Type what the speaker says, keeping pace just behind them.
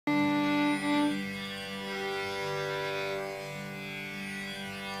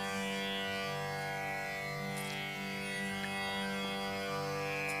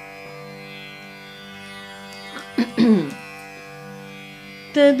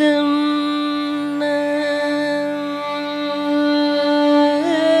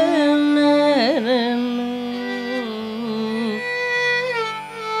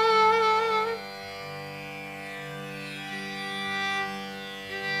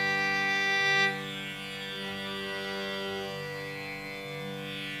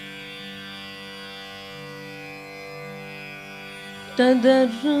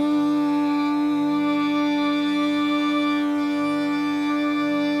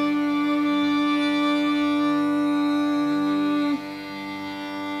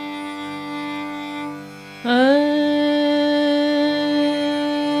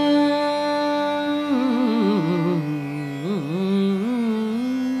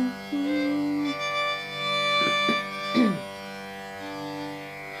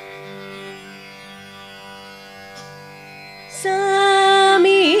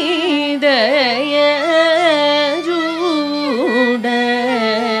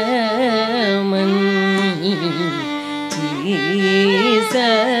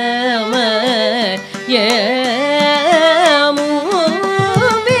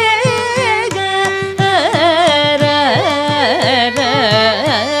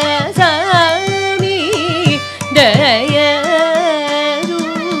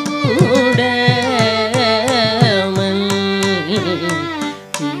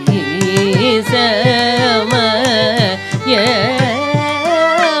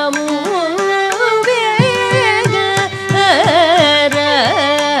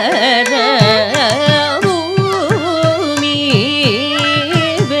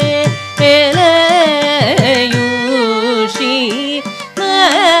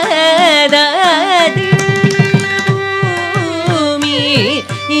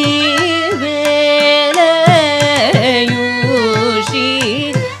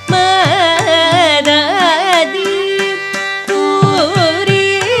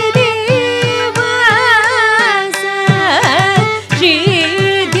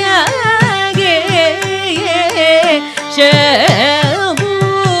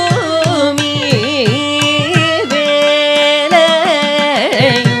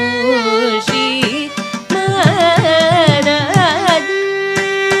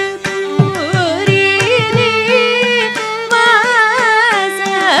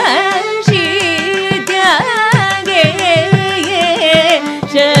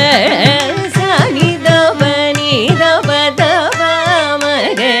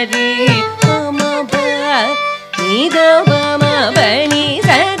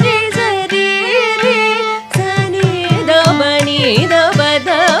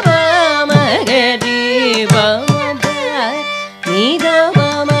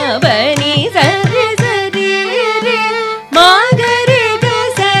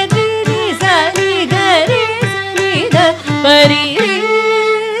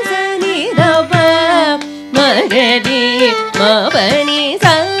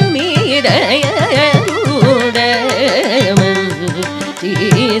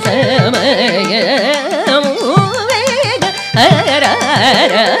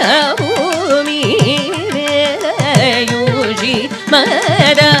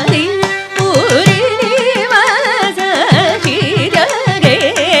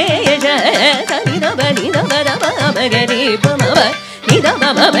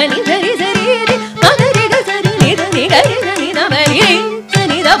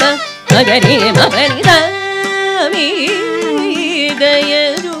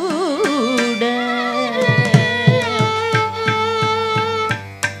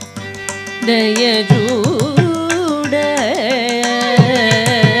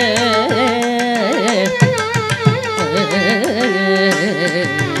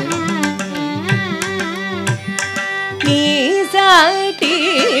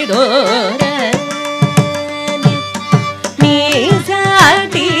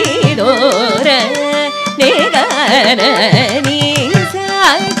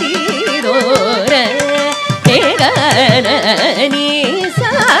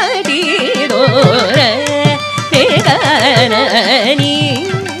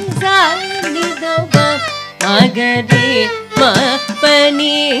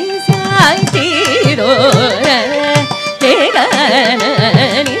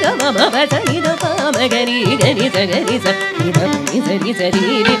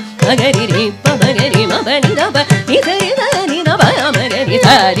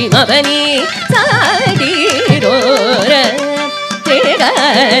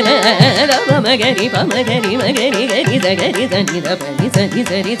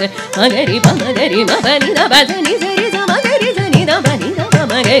magari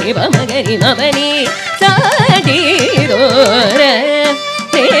magari magari mabani sadi dora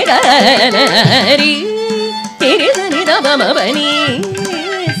teganari tiridani dava mabani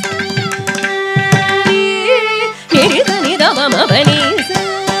tiridani dava mabani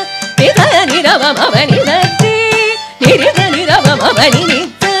tiridani dava mabani tiridani dava mabani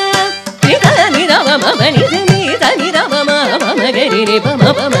tiridani dava mabani tiridani dava magari re bama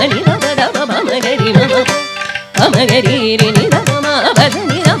bamani dava magari mama magari re ni dava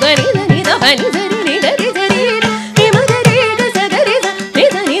mabani dava ni dava ni zari ni gari zari ni magari ga sagari ni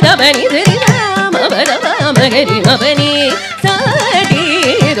ni dava ni zari ma dava magari mabani sadi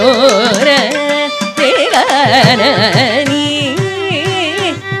dora teganani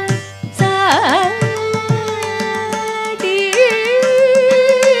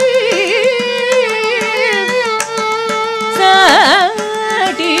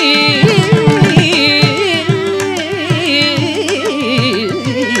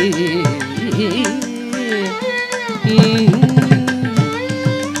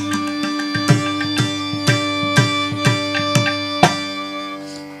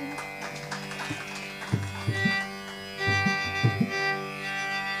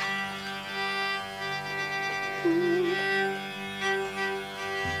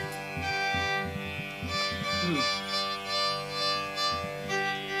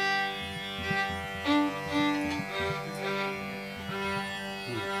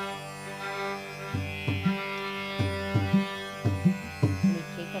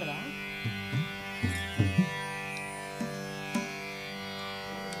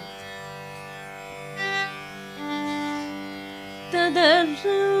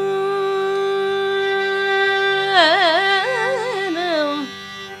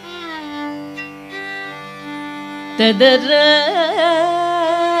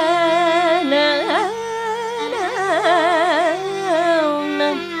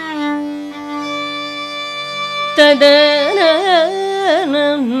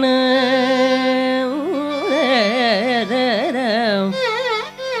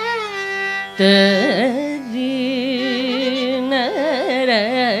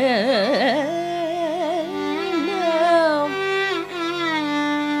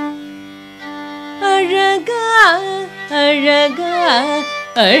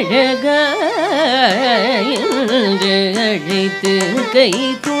அழகா என்று அழைத்து கை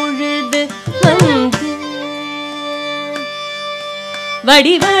தொழுது வந்து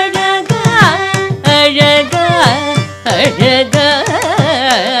வடிவழகா அழகா அழகா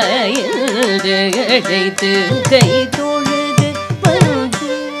என்று அழைத்து கை தொழுது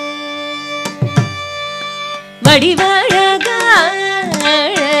வந்து வடிவழகா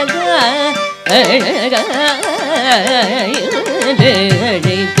அழகா அழகா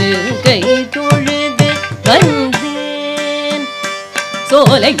அழைத்து கை தொழுது வந்தேன்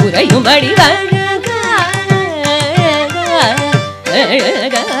சோலை உறையும் வடிவழகா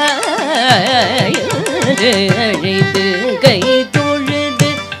அழகா அழைத்து கை தொழுது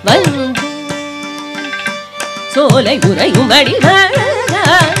வந்தேன் சோலை உறையும் வடிவழகா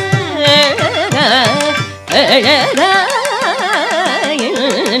அழகா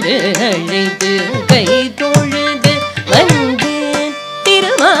அழைத்து கை தொழுது வந்தேன்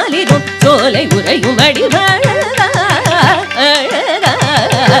திருமாலிரும் சோலை உறையும் வடிவழகா அழகா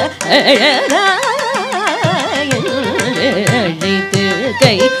அழகா அழைத்து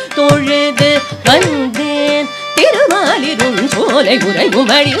கை தொழுது வந்தேன் திருமாலிரும் சோலை உறையும்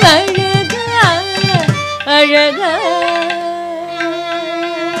வடிவழகா அழகா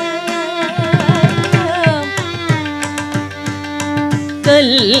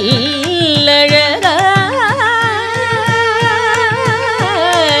கல்லழகா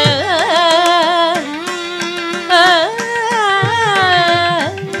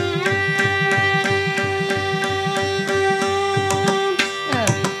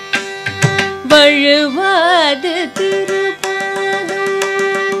வழுவாது திருப்பாதம்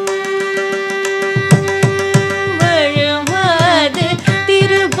வழுவாது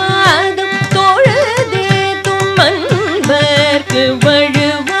திருப்பாதம் தொழுதே தும்மன்பர்க்கு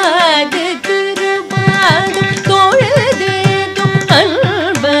வழுவாது திருப்பாதம் தொழுதே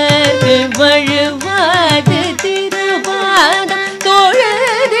தும்மன்பர்க்கு வழுவாது திருப்பாதம்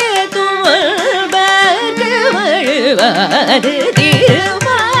தொழுதே தும்மன்பர்க்கு வழுவாது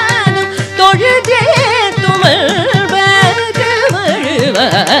திருப்பாதம் தொழுதே தும்மன்பர்க்கு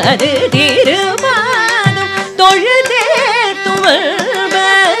வழுவாது திருப்பாதம் தொழுதே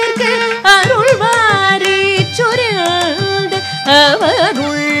தும்மன்பர்க்கு அருள்வாரி சொரிந்து அவர்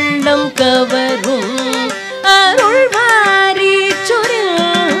உள்ளம் கவரும் அருள்வாரி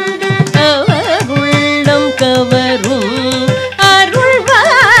சொரிந்து அவர் உள்ளம் கவரும் அருள்வாரி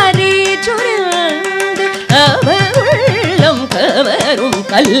வரும்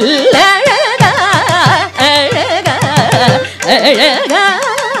கல்லழகா அழகா அழகா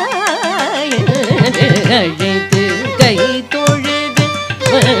அழைத்து கை தொழுது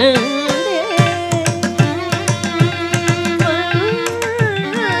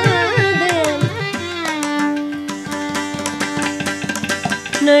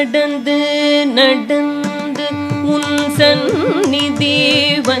நடந்து நடந்து உன் சந்நிதி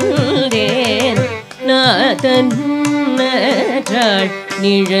வந்தேன் நாதன்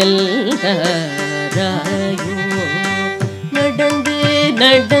நிழல் தாராயோ நடந்து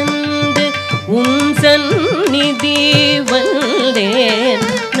நடந்து உன் சந்நிதி வந்தேன்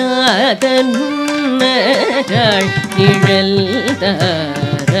நாதன் நிழல்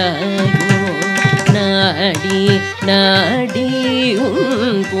தாராயோ நாடி நாடி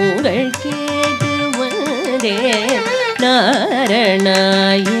உன் புகழ் கேட்டு வந்தேன்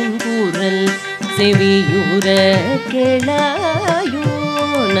நாரணாயன் குரல் செவியுற கேளாயோ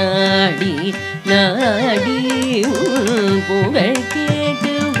நாடி நாடி உன் புகழ்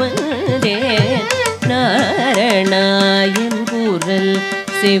கேட்டு வந்தேன் நாரணாயன் குரல்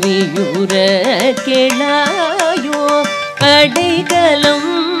செவியுற கேளாயோ அடைக்கலம்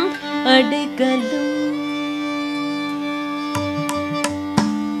அடைக்கலம்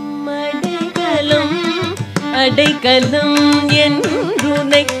அடைக்கலம் அடைக்கலம்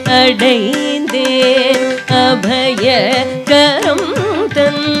என்றுனை அடைந்தேன் அபய கரம்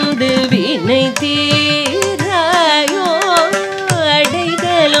தந்து வினை தீராயோ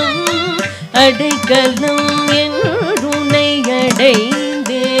அடைக்கலம் அடைக்கலம் என்றுனை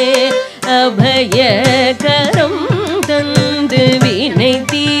அடைந்தேன் அபய கரம் தந்து வினை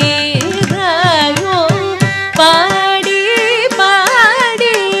தீராயோ பாடி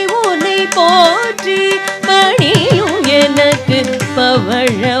பாடி உன்னை போற்றி பணியும் எனக்கு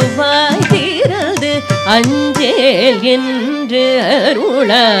பவழவாய் தீரது அஞ்சேல் என்று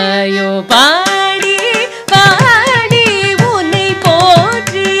அருளாயோ பாடி பாடி உன்னை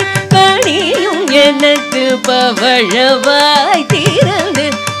போற்றி பணியும் எனக்கு பவழவாய் தீரது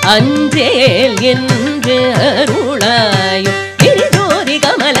அஞ்சேல் என்று அருளாயோ இருஜோதி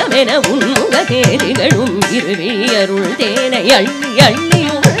கமலமென உன்முக தேரிகளும் இருவி அருள் தேனை அள்ளி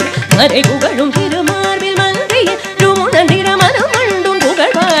அள்ளியும் மறை புகழும் திருமார்பில் மன்றிய ருமுணந்திர மனம் அண்டும்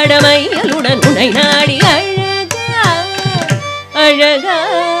புகழ் பாடமையலுடன் உனை நாடி அழகா அழகா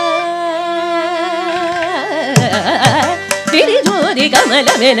திருஜோதி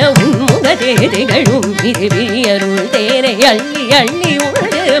கமலமென உன்முக தேரிகளும் இருவி அருள் தேனை அள்ளி அள்ளி உண்டு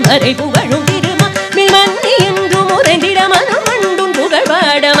மறை புகழும் திருமார்பில் மன்றி என்றும் உறைந்திட மனம் அண்டும் புகழ்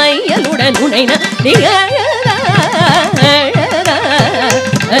பாடமையலுடன் உனை நாடி அழகா அழகா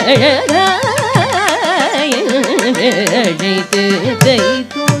அழகா அழைத்து கை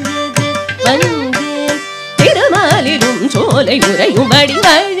தொழுது வந்தேன் திருமாலிலும் சோலை உறையும்படி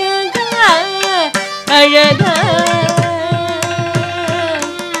அழகா அழகா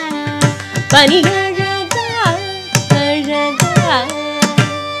பனி அழகா அழகா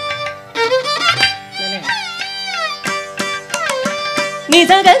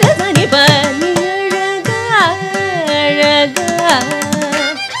நிசகத சனி பனி அழகா அழகா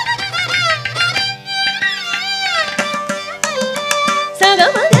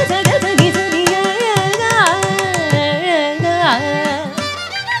சகமத சகத நிசனி அழகா அழகா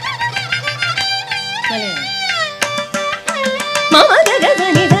மம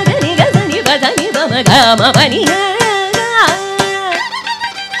கதனி தனி கதனி பதனி மம கம பனி அழகா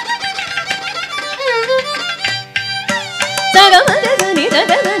சகமத சனி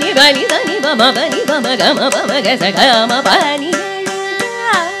தனி பனி தனி மம பனி மம கம மம கச கம பனி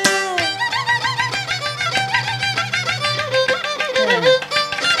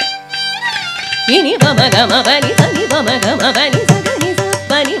இனி மம கம பனி சனி மம கம பனி சகனி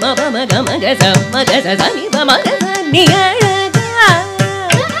சப்பனி மம கம கச மகச சனி மம கசனி அழகா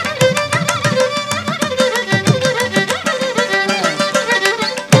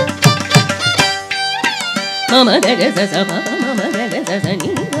மம கச சப மம கச சனி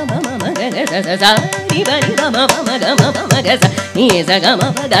மம மம கச சனி பனி மம மம கம மம கச நீ சகம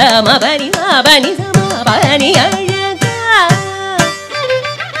பகம பனி மா பனி சம பனி அழகா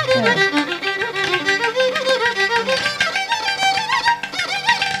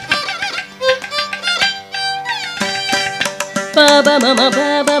baba mama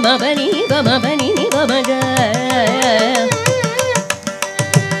baba mama ni baba bani ni baba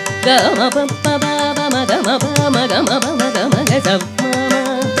ga ma baba baba ma ga ma baba ga ma baba ga ma ga sa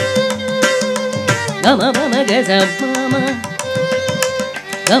mama ga ma ga sa mama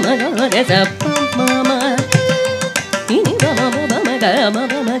ga ma ga sa mama ini baba baba ma ga ma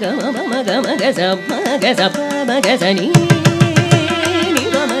baba ga ma baba ga ma ga sa baba ga sa ni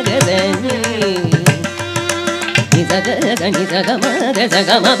ni sa ga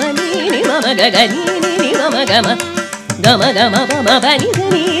ma ba ni ma ma ga ga ni ma ma ga ma ba ma ba ni sa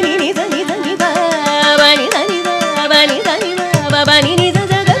ni sa ni ba ba ni sa ni ba ni sa ni ba ba ni sa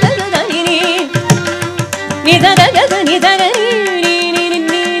sa ga ga ni sa ga ga ni sa ga ni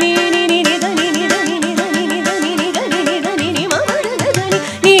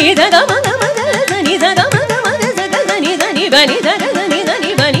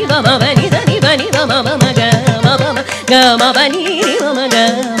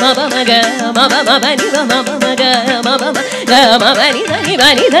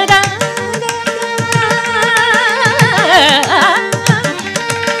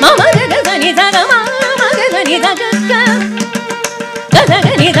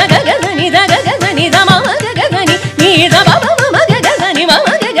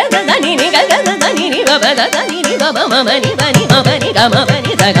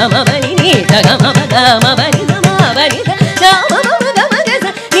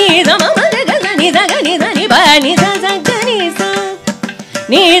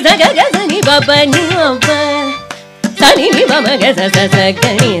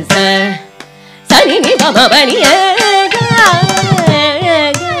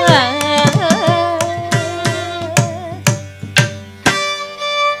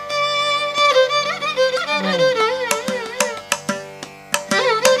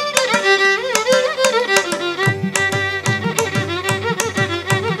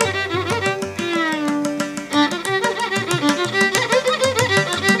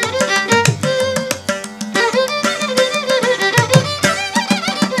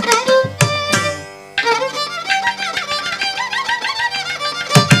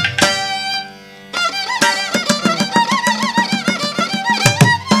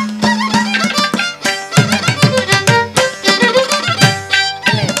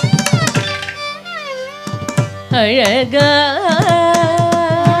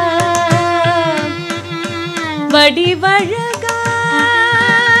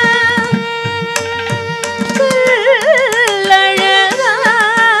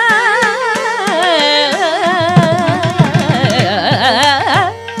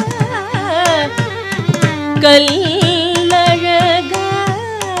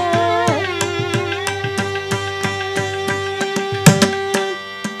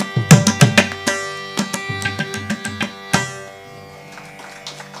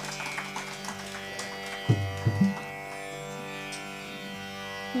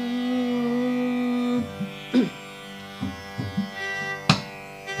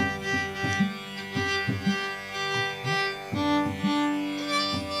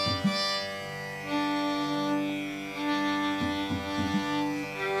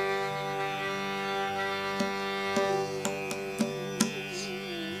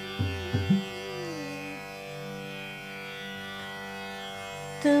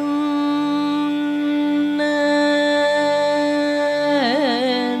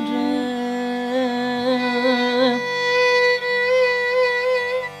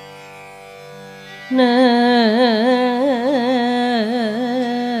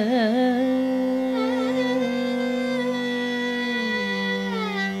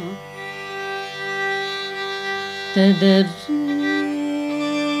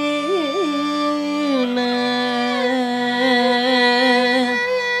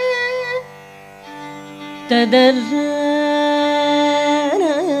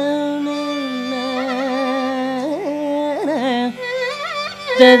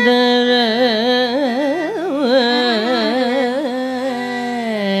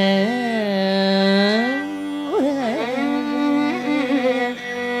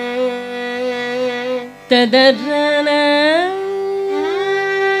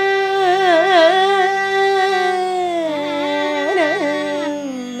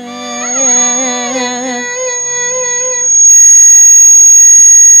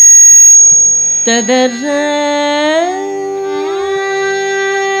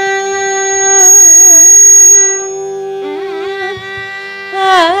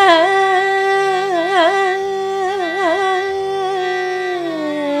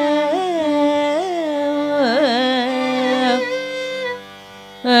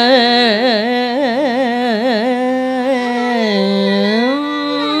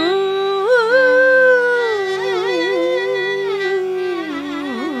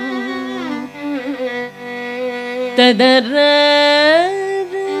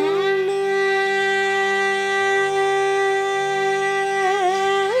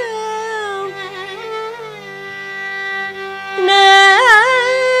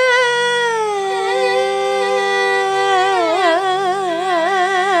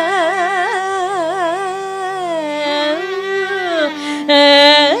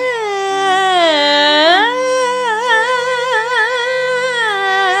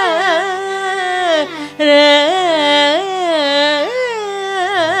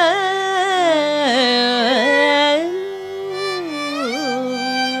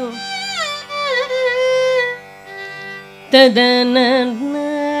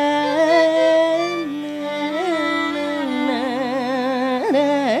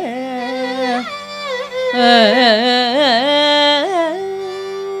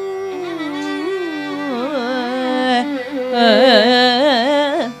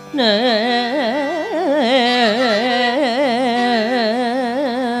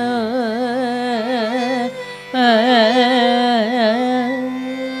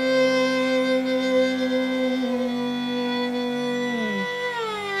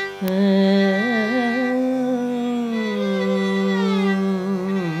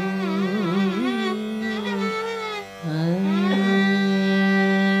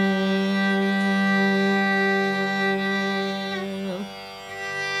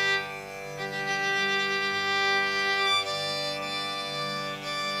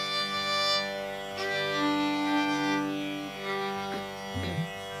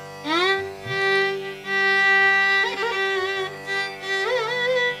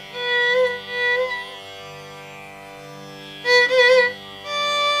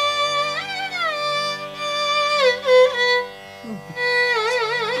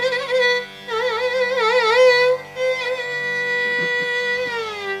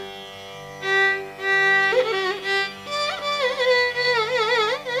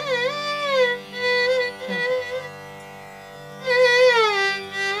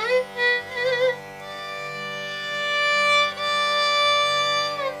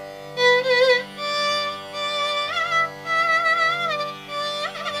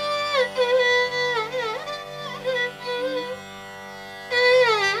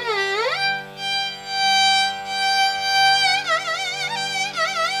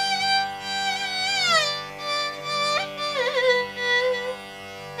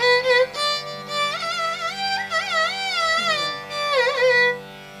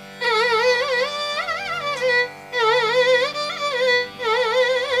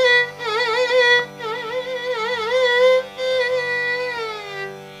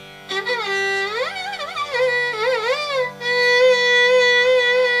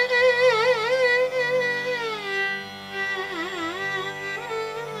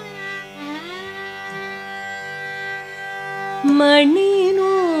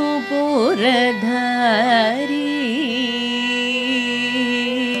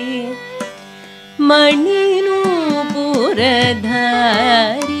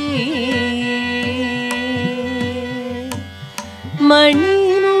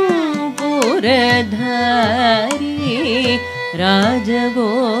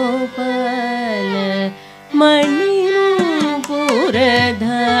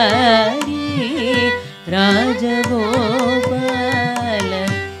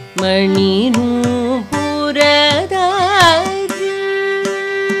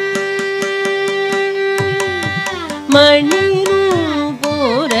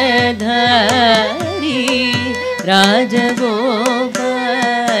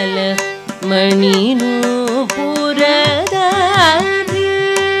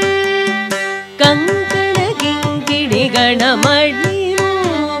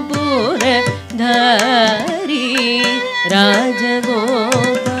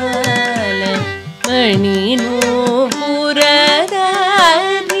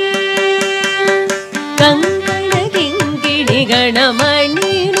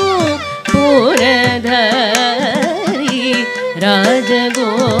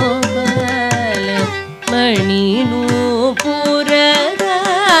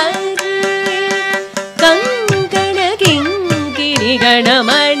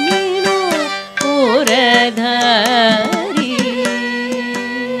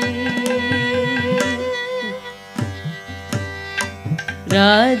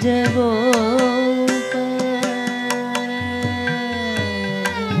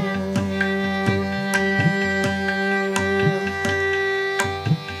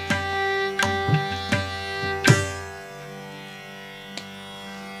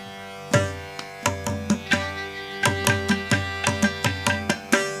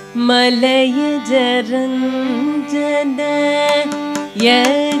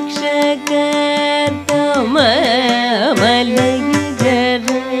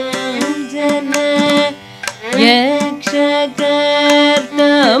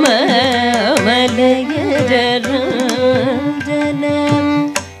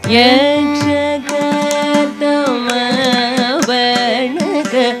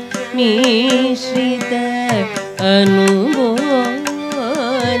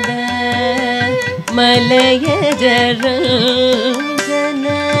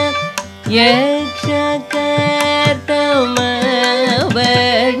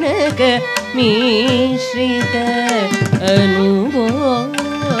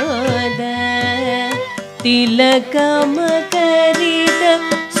तिलकमकरित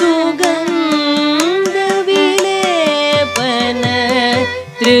सुगन्ध विलेपन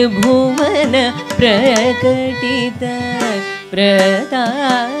त्रिभुवन प्रकटित प्रताप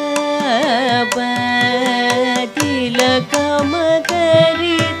तिलकमकरित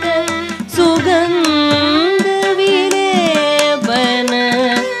सुगन्ध विलेपन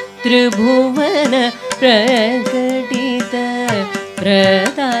त्रिभुवन प्रकटित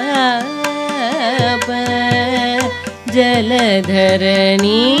प्रताप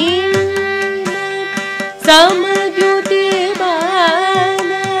जलधरणी समद्युति बाल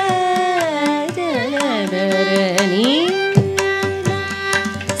जलधरणी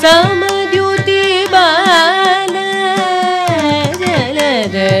समद्युति बाल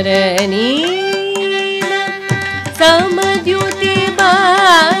जलधरणी समद्युति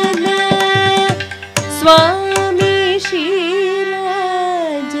बाल स्वामी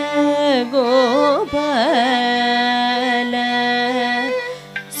श्रीराज गोपाल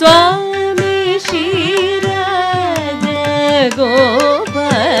स्वामी श्रीराज गोपाल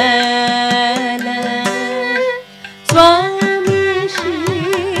स्वामी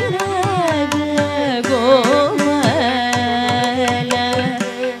श्रीराज गोपाल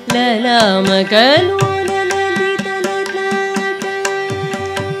ललामकलो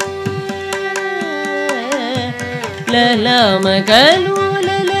ललामकलो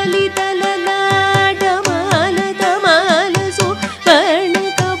ललित ललाट माल तमाल सुवर्ण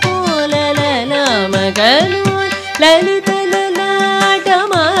कपोल ललामकलो ललित ललाट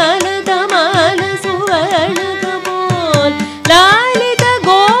माल तमाल सुवर्ण कपोल लालित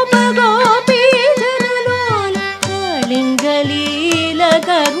गोप गोपी जनलोल कालिंगलील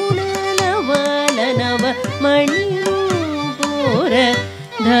करुणलवाल नव मणिपूर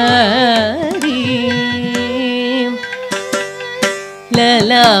धारी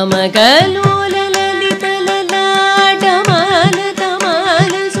ललामकलो ललित ललाट माल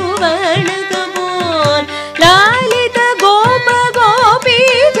तमाल सुवर्ण कपोल लालित गोप गोपी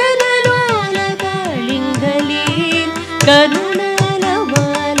जनलोल कालिंगलील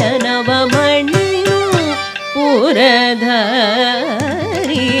करुणलवाल नवमणिपूरधारी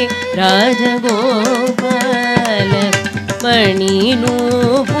राजगोपाल मणिनूपुरधारी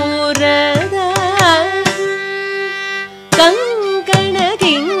कंकण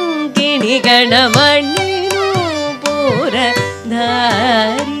गणमणिनूपुरधारी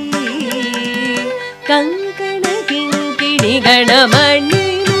कंकण किङ्किणि गणमणिनूपुरधारी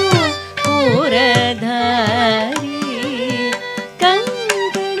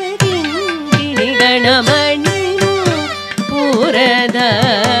कंकण किङ्किणि गणमणिनूपुरधारी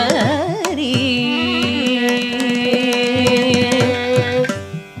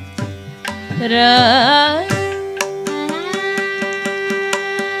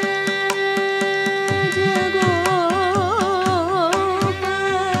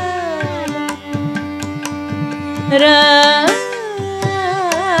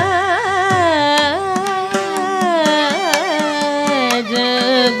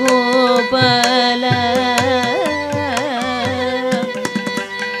राजगोपाल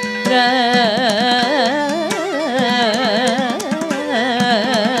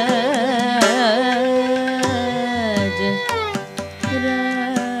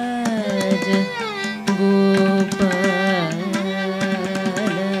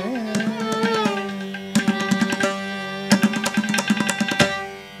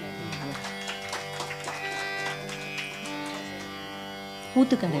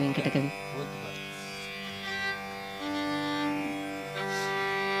ಊತುಕಾರ ವೆಂಕಟಕವಿ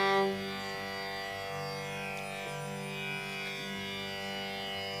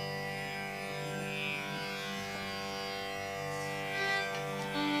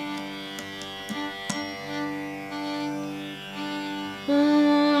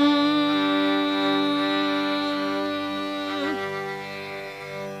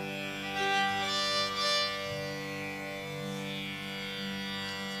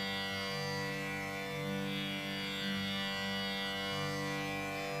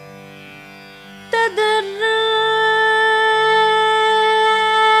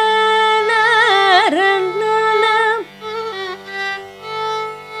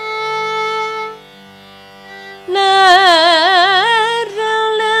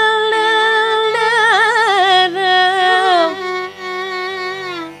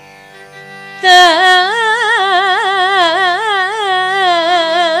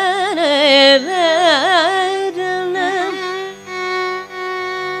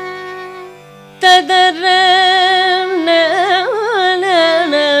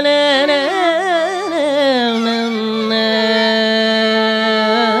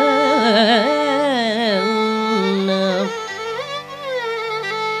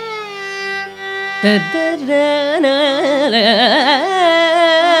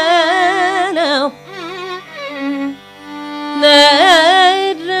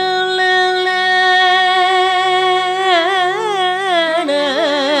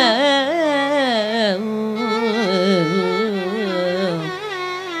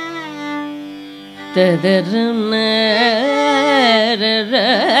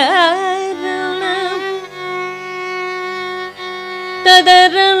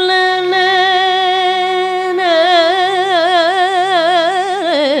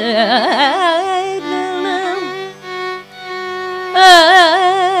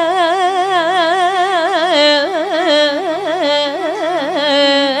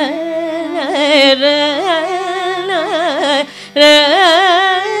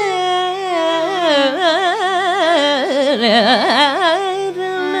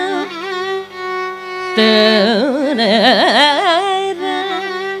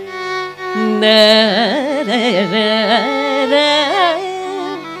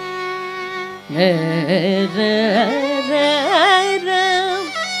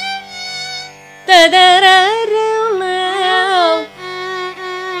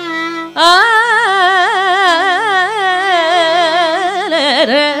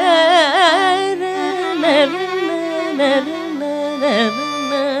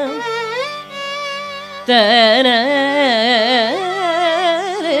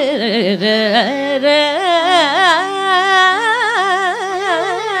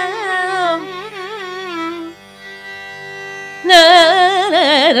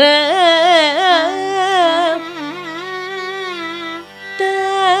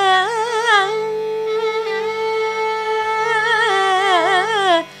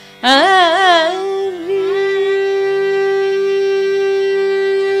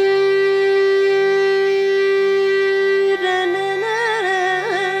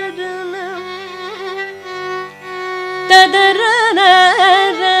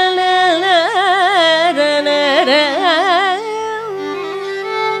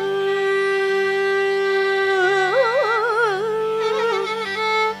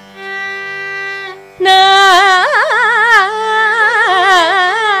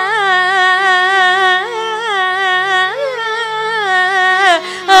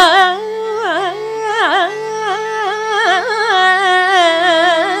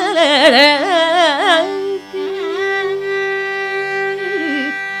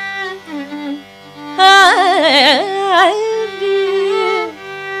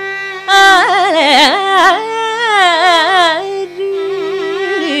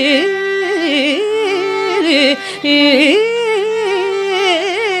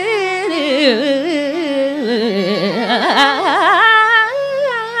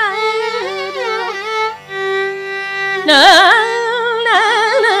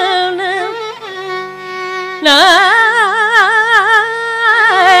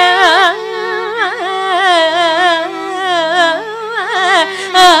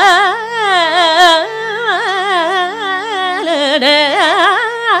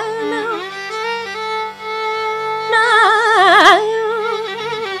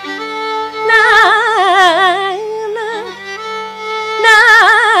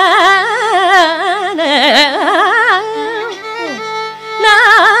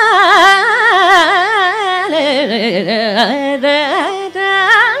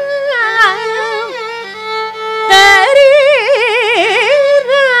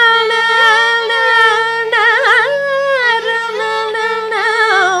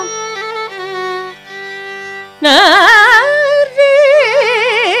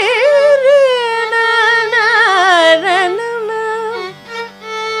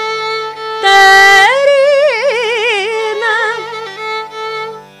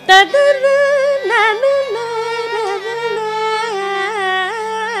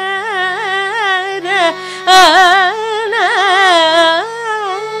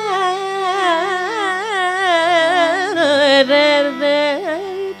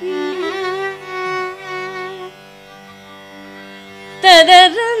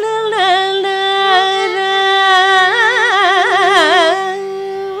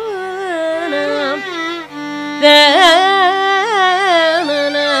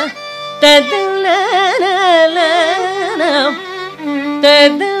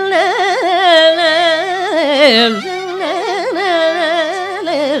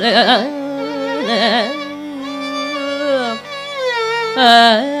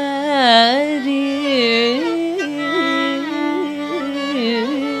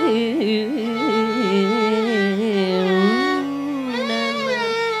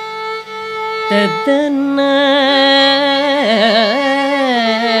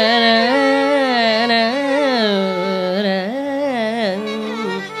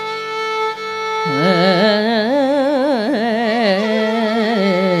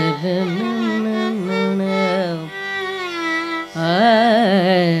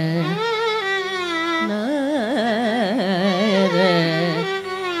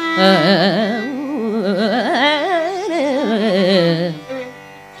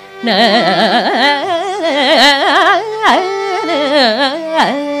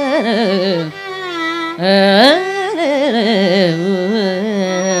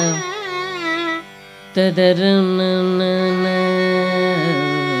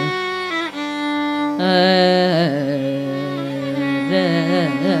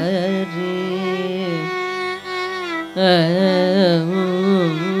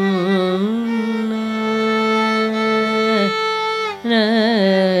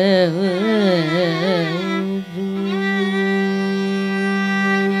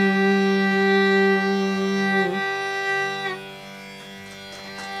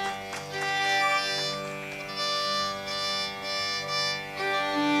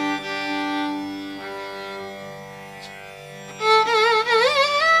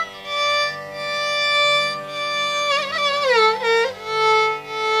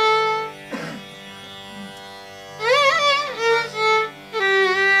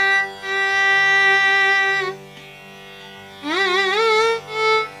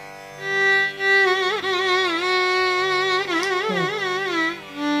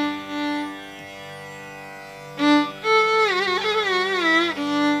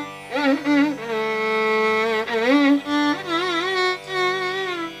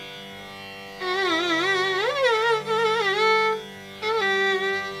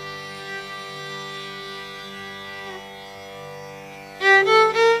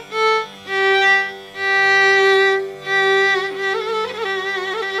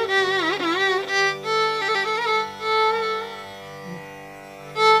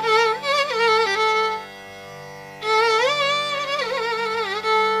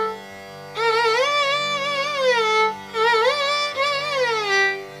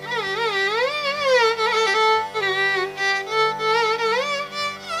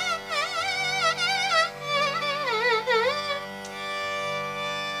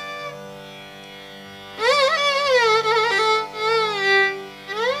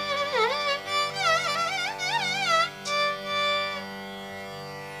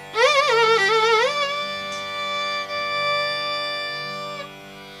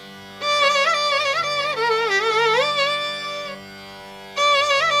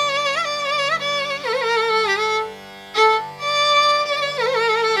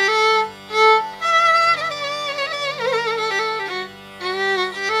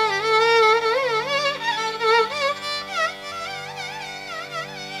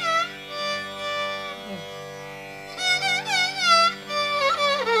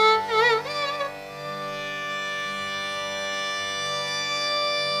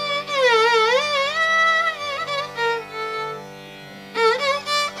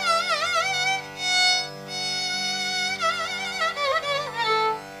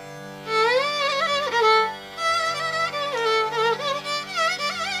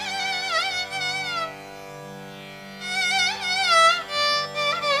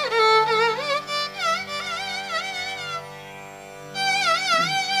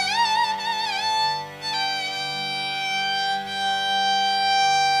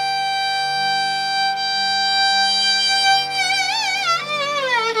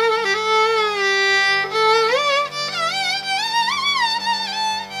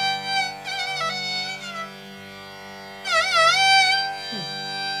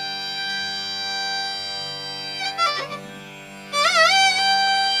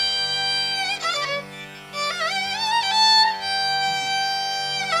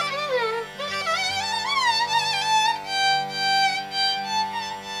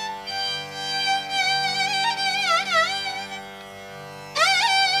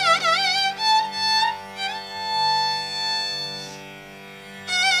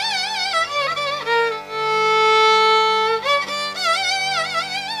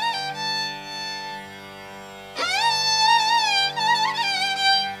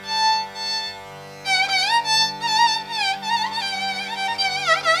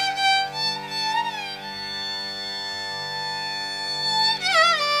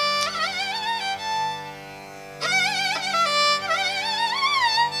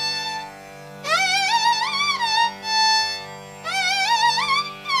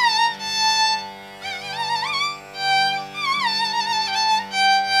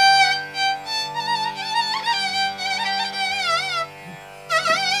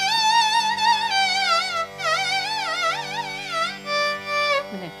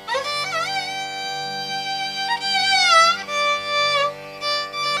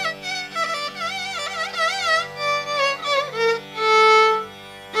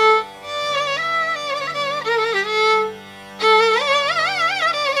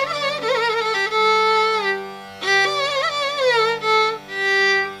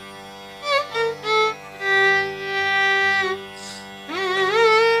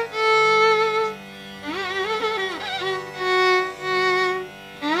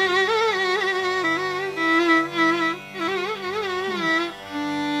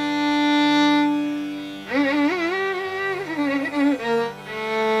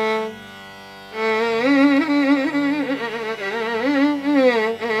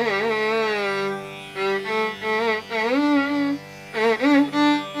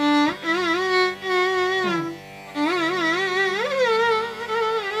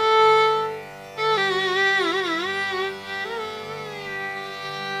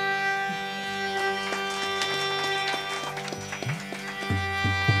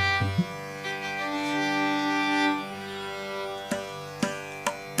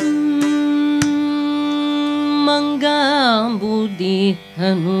ಮಂಗಾಂಬುದಿ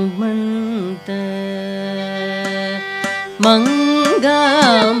ಹನುಮಂತ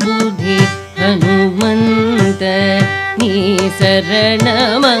ಮಂಗಾಂಬುದಿ ಹನುಮಂತ ನೀ ಶರಣ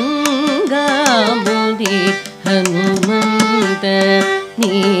ಮಂಗಾಂಬುದಿ ಹನುಮಂತ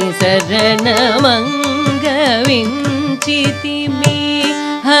ನೀ ಶರಣ ಮಂಗವಿಂಚಿತಿಮಿ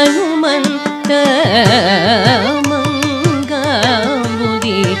ಹನುಮಂತ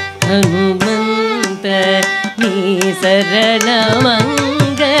ಮಂಗಾಂಬುದಿ ಹನುಮಂತ ನೀ ಶರಣ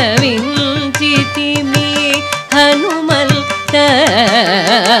ಮಂಗವಿಂಚಿತಿಮಿ ಹನುಮಂತ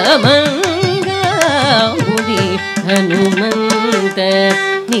ಮಂಗಾಂಬುದಿ ಹನುಮಂತ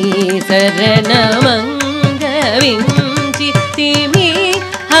ನೀ ಶರಣ ಮಂಗವಿಂಚಿತಿಮಿ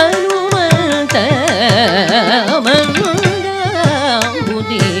ಹನುಮಂತ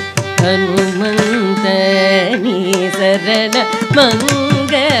ಮಂಗಾಂಬುದಿ ಹನುಮಂತ ನೀ ಶರಣ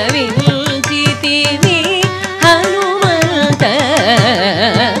ಮಂಗವಿಂಚಿತಿಮಿ ಹನುಮಂತ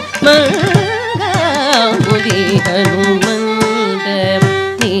ಮಂಗಾಂಬುದಿ ಹನುಮಂತ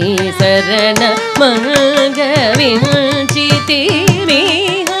ನೀ ಶರಣ ಮಂಗವಿಂಚಿತಿಮಿ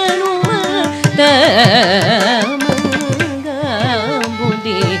ಹನುಮಂತ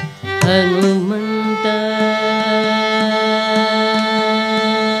ಮಂಗಾಂಬುದಿ ಹನುಮಂತ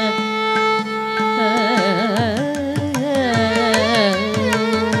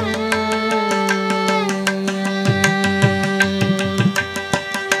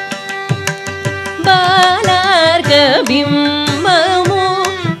బింబము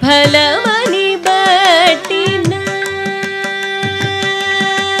ఫలమని బట్టిన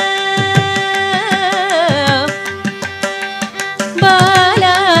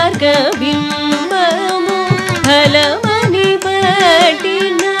బాలార్క బింబము ఫలమని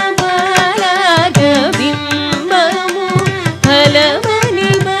బట్టిన బాలార్క బింబము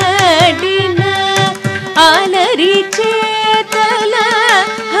ఫలమని బట్టిన అలరి చేతల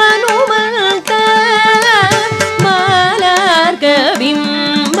హనుమంత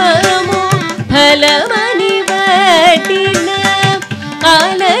బింబము ఫలమని బట్టిన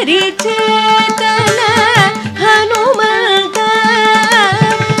అలరి చేతల హనుమంత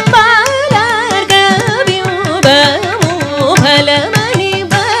బాలార్క బింబము ఫలమని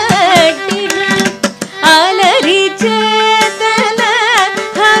బట్టిన అలరి చేతల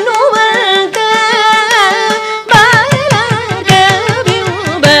హనుమంత బాలార్క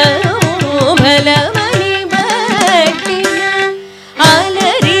బింబము ఫలమని బట్టిన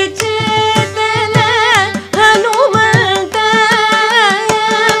అలరి చేతల హనుమంత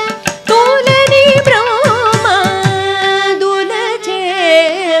తూలని బ్రహ్మాదుల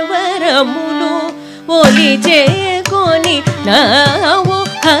చేవరములు ఒలి చేకొని నావు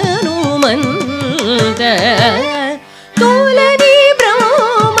హనుమంత తూలని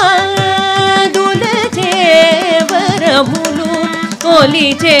బ్రహ్మాదుల చేవరములు ఒలి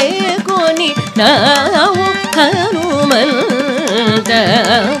చేకొని నావు హనుమంత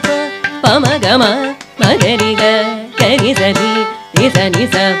పమగమ మగరిగ కరి సరి రిసని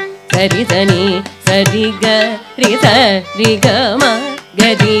సరి సని సరిగ రిస రిగమ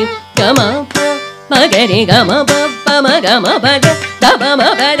గరి గమ మగరి గమ పమగమ పద దమ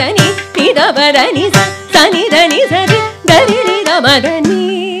పదని నిదని సని దని సరి గరి నిదని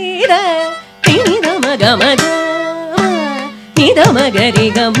నిదమ నిదమ గరి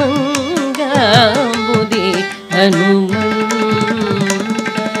గమంగాంబుది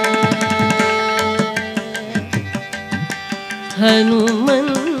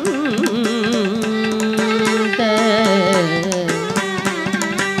హనుమంత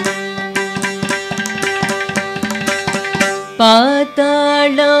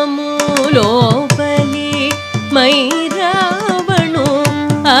పాతాళము లోపలి మైరావణు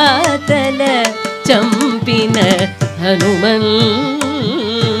ఆతల చంపిన హనుమంత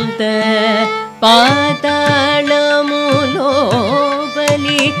పాతాళము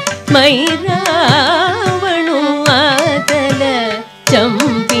లోపలి మైరావణు ఆతల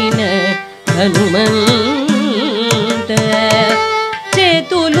చంపిన హనుమంత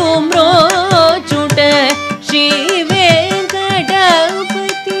చేతులు మ్రోచుట శ్రీ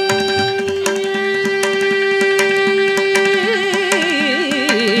వెంకటపతి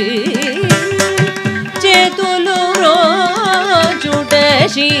చేతులు మ్రోచుట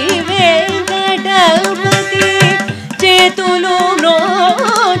శ్రీ వెంకటపతి చేతులు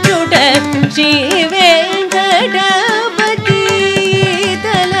మ్రోచుట శ్రీ వెంకటపతి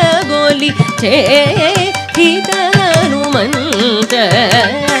తలగోలి చేత హనుమంత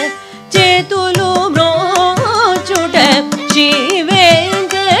చేతులు మ్రోచుట శ్రీ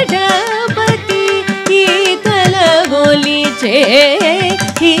వెంకటపతి తలగోలి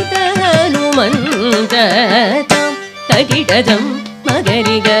చేత Hanumantha tam tadidajam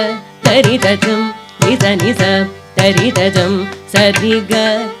magariga taridajam nisa taridajam sariga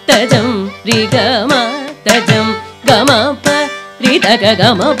tajam rigama tajam gama pa ridaga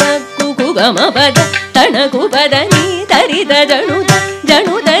gama pa kuku gama pada tanaku padani taridajanu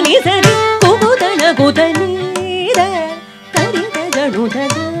januda nisari kuku tanaku tanida taridajanu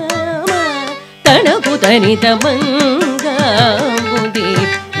tajama tanaku tanita manga budi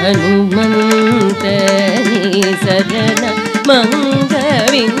Hanumantani sarana manga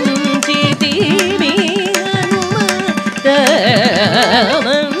vinchiti vi Hanumanta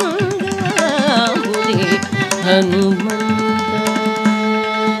manga budi Hanumanta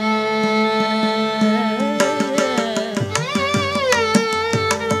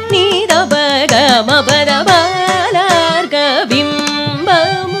Nida baga mabada balarga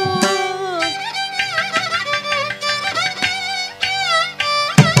bimbamu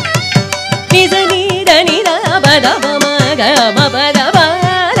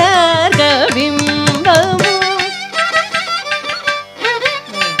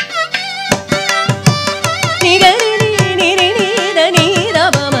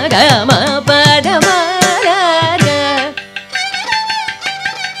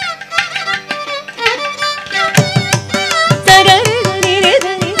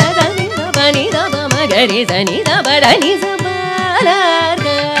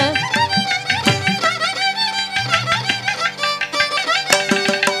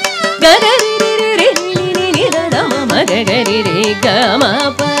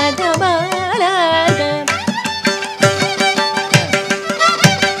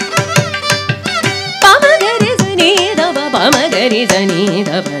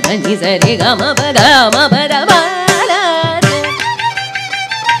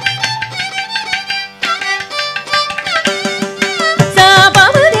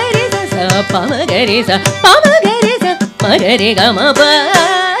Pamagarisa, pamagarisa, magariga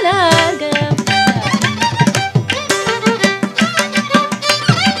mabalaga.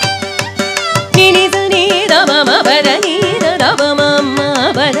 Nini zani daba mabadani daba mama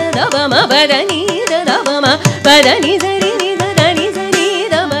daba mabadani daba ma badani zari ni zani zani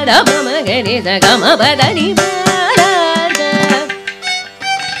daba daba magarisa gama badani balaga.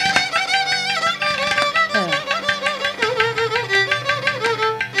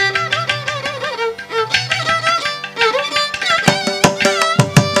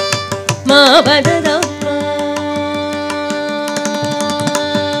 Ma badada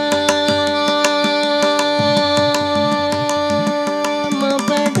ma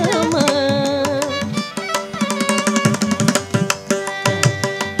badama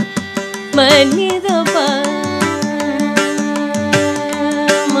manida pa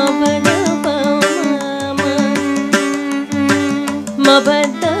ma badapa ma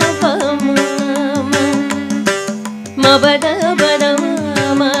badapa ma badapa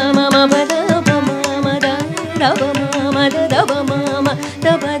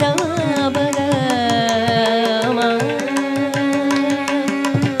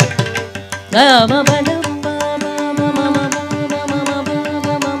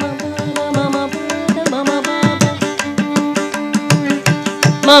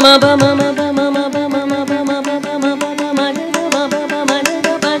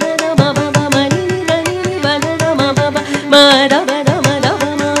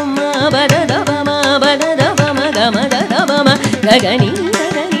Gagani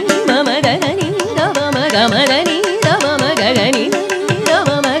gagani mama gagani daba maga magani daba maga gani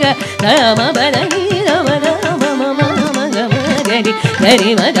daba maga daba badani daba daba mama maga magani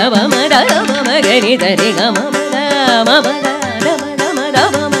gari maga mama daba magani dari gama maga mama daba daba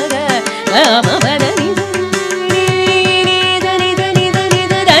daba maga daba badani dani dani dani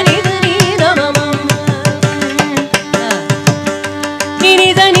dani dani daba mama dani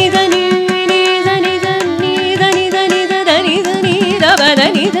dani dani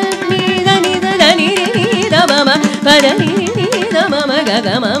Badani dani dani dani daba ma badani daba ma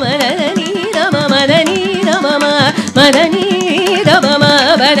gaga ma madani daba madani daba ma madani daba ma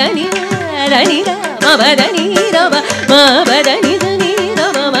badani dani daba badani daba ma badani dani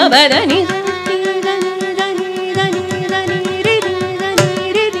daba ma badani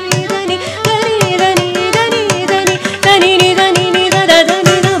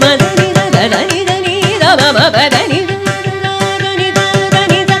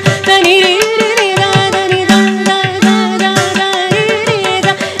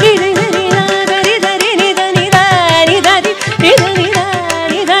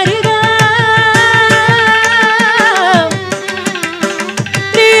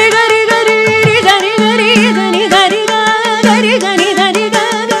Gari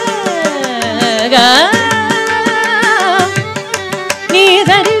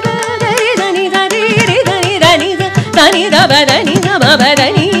దని the బదని the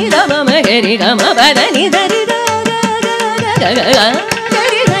బదని the మమ గరి గ మ బదని దరి the గ గ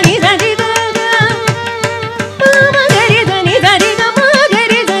గరి దని దరి ద మమ గరి దని దరి ద మ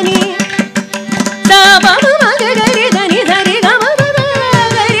గరి దని ద మమ గరి దని దరి గ మ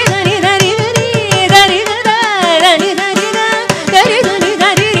గరి దని దరి దరి దరి దని దరి ద గరి దని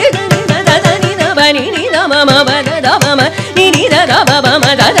దరి దని ద దని ద బని ని ద మమ బద ద మమ ని ని ద ద బ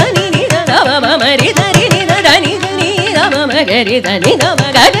మ ద ద ని ని ద ద బ మ రి దరి ని ద దని ని ద మమ గరి దని ద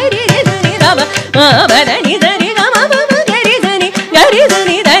మ గరి దని ద మ బద ని దరి గ మ మ గరి దని దరి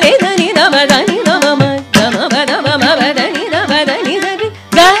దరి ద మ దని ద మ గ మ బద మ మ బద ని ద బద ని దరి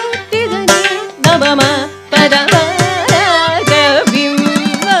గరి దని ద మ మ పద మ గ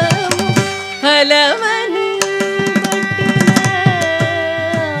బింబము ఫలమని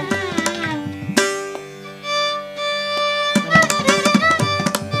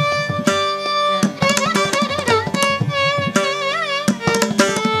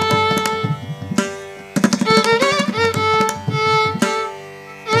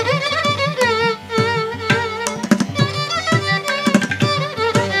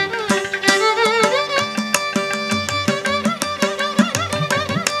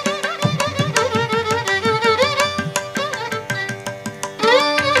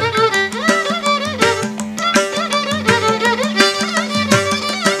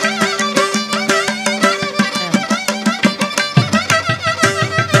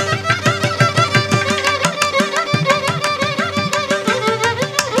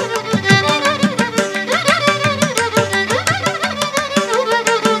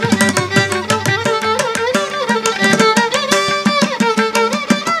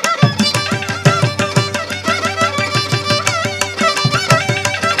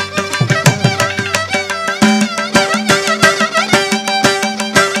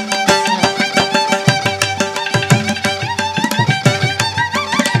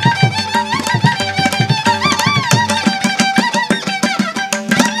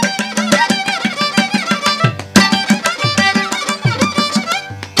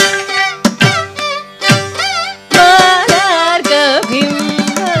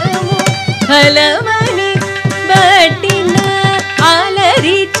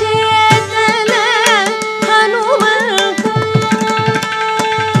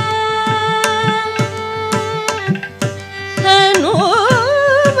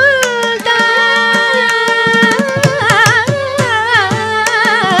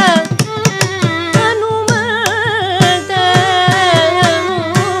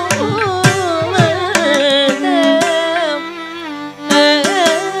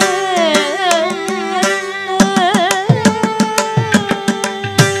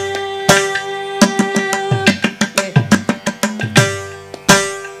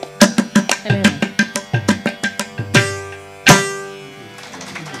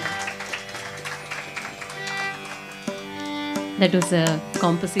That was a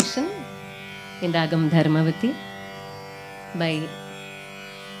composition in Ragam Dharmavati by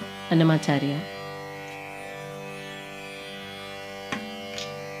Annamacharya.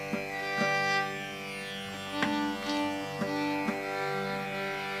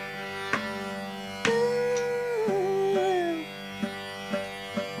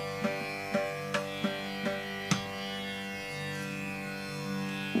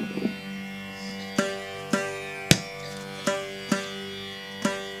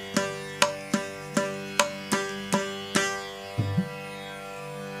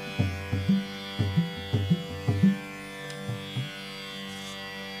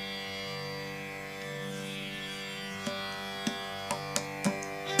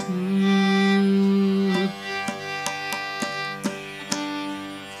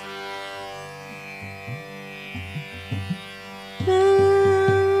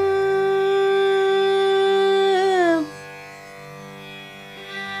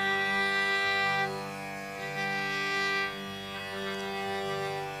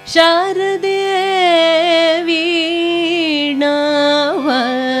 शारदे वीणा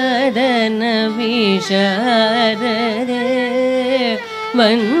वदन विशारदे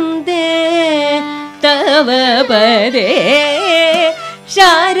वन्दे तव पदे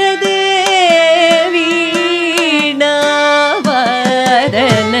शारदे वीणा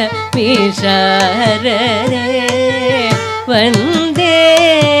वदन विशारदे वन्दे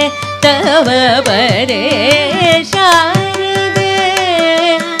तव पदे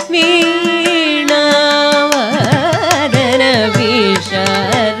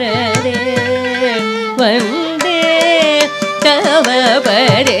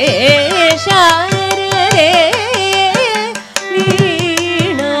பரே சாரரே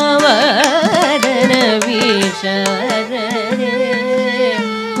வீணாவதன விஷாரரே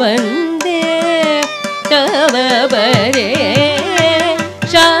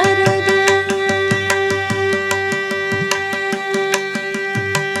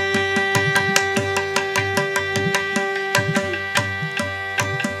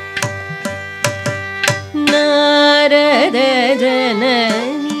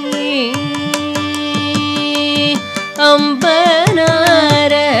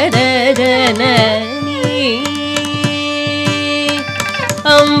அம்பனாரத ஜனனி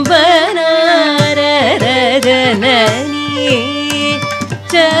அம்பனாரத ஜனனி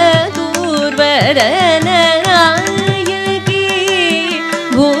சதுர்வதன நாயகி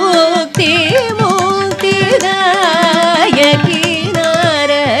முக்தி முக்திதாயகி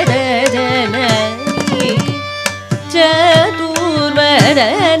நாரத ஜனனி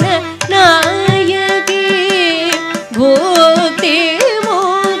சதுர்வதன நாயகி முக்தி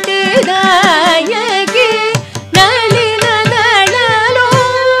முக்திதாயகி நளின நளலோச்சனி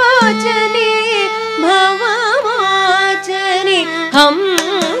பவமோச்சனி ஹம்சவாயினி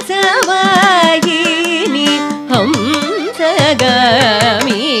ஹம்சகாமினி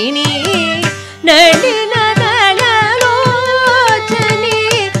நளின நளலோச்சனி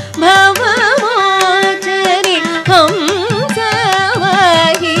பவமோச்சனி ஹம்சவாயினி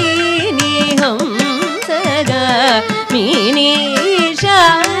ஹம்சகாமினி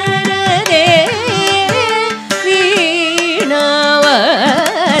சாரதே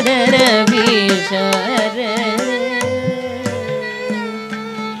வீணாவதன விஷாரதே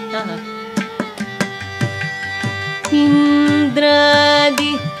இந்திராதி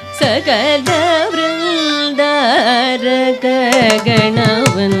சகல விருந்தாரக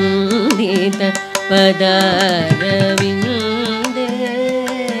கணவந்தித பதாரவிந்தே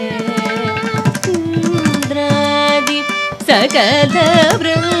இந்திராதி சகல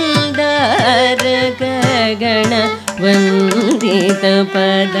விருந்தாரக கணவந்தித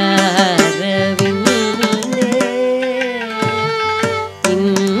பதாரவிந்தே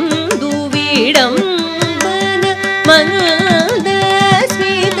இந்துவிடம் மனதஸ்மிதயுத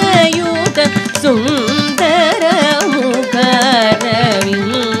சுந்தர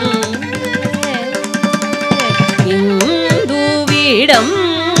முகரவிந்தே இந்துவிடம்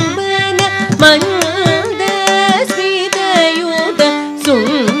மனதஸ்மிதயுத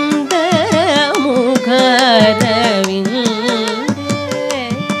சுந்தர முகரவிந்தே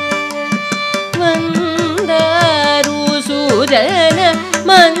வந்தாரு சூரன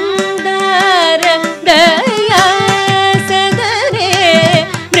மந்தார தயா சதனே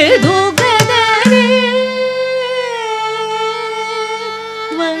மிருதுகதனே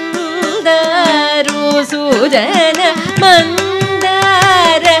வந்தாரு சூரன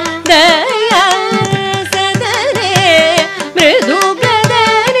மந்தார தயா சதனே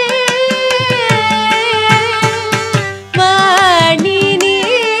மிருதுகதனே வாணி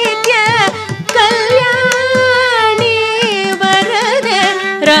நித்ய கல்யாணி வரத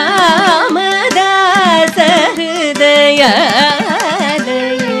ராமதாச ஹிருதயாலயே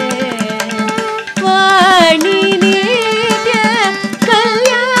வாணி நித்ய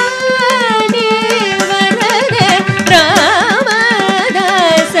கல்யாணி வரத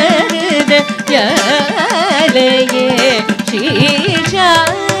ராமதாச ஹிருதயாலயே ஸ்ரீ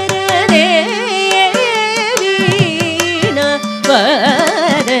சாரதே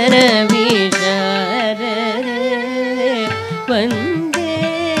வீணாவதன விஷாரதே வந்தே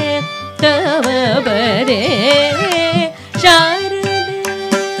தவ பதே சாரதே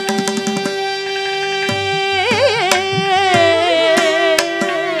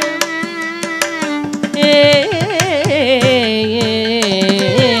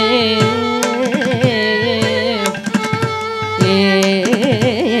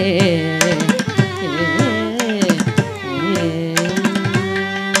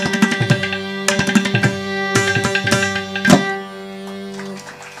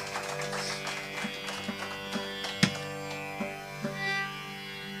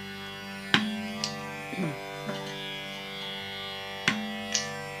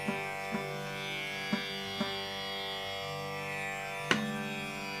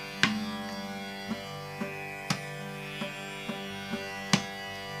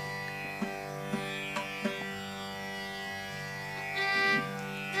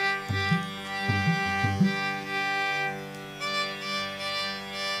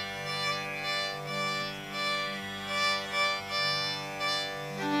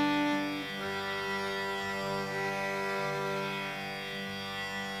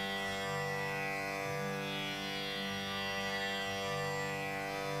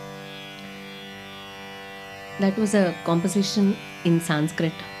That was a composition in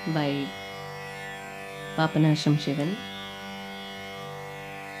Sanskrit by Papanasham Shivan.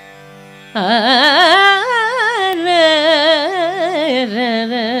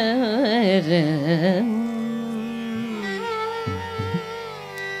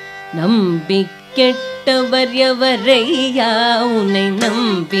 நம்பி கெட்டவர் எவரையா உன்னை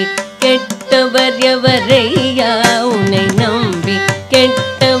நம்பி கெட்டவர் எவரையா உன்னை நம்பி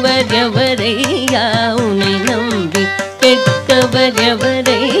கெட்டவர் எவரையா உன்னை நம்பி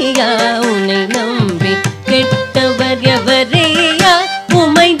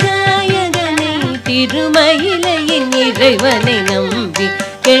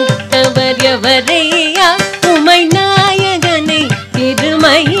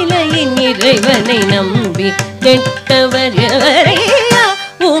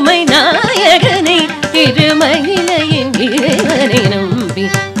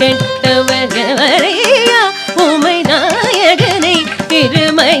கெட்டவர் எவரையா உமை நாயகனை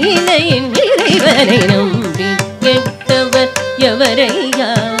திருமயிலையின் இறைவனை நம்பி கெட்டவர்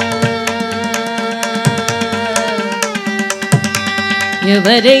எவரையா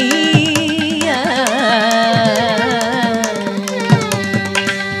எவரையா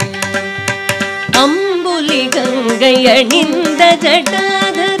அம்புலி கங்கை அணிந்த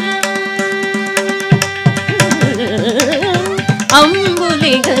ஜடாதர்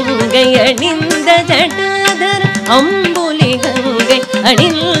அம்புலி கங்கை அணிந்த ஜடாதர் அம்புலி கங்கை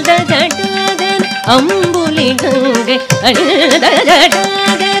அணிந்த ஜடாதர் அம்புலி கங்கை அணிந்த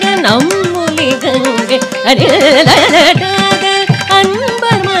ஜடாதர் அம்புலி கங்கை அணிந்த ஜடாதர்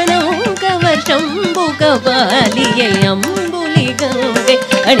அன்பர் மனம் கவர் சம்பு கபாலியை அம்புலி கங்கை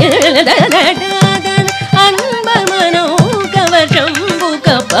அணிந்த ஜடாதர் அன்பர் மனம் கவர் சம்பு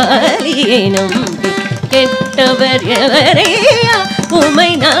கபாலியை நம்பி கெட்டவர் எவரையா உமை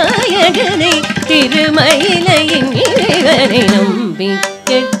நாயகனை திருமயிலையின் இறைவனை நம்பி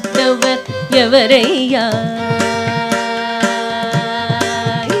கெட்டவர் எவரையா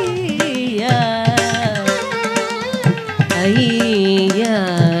ஐயா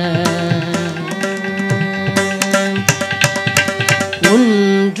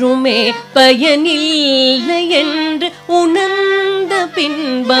ஒன்றுமே பயனில்லை என்று உணர்ந்த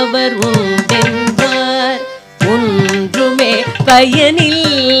பின்பவர் உண்டென்பார் ஒன்றுமே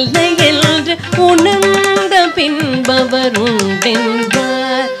பயனில்லை என்று உணர்ந்த பின்பவர்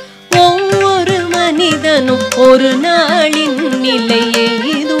உண்டென்பார் ஒவ்வொரு மனிதனும் ஒரு நாளின் நிலையை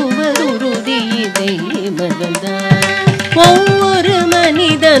இதுவதுருதி இதை மறந்தார் ஒவ்வொரு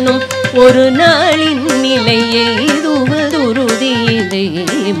மனிதனும் ஒரு நாளின் நிலையை இதுவதுருதி இதை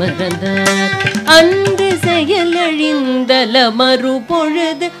மறந்தார் அன்று செயலழிந்தல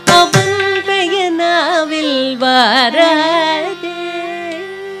மறுபொழுது அவன் பெயனாவில் வாராதே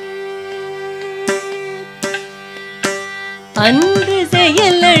அன்று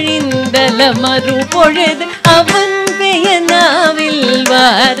செயலழிந்தல மறுபொழுது அவன் பெயனாவில்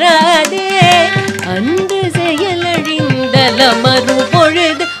வாராதே அன்று செயலழிந்தல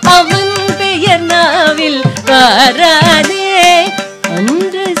மறுபொழுது அவன் பெயர் நாவில் வாராதே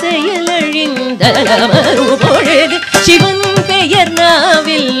அன்று செயலழிந்தல மறுபொழுது சிவன் பெயர்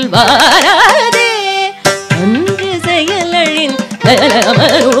நாவில் வாராதே அன்று செயலழிந்தல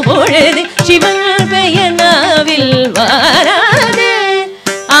மறுபொழுது சிவன் பெயர் நாவில் வாராதே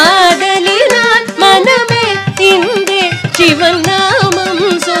ஆதலினால் மனமே இன்றே சிவன் நாமம்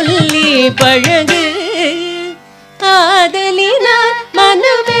சொல்லி பழகு ஆதலினால்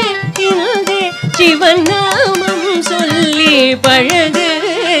மனமே இன்றே சிவன் நாமம் சொல்லி பழகு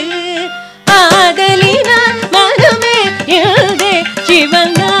ஆதலினால் மனமே இன்றே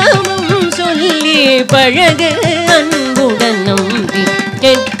சிவன் நாமம் சொல்லி பழகு அன்புடன் நம்பி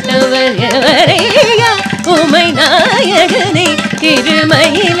கெட்டவர் எவரையா உமை நாயகனை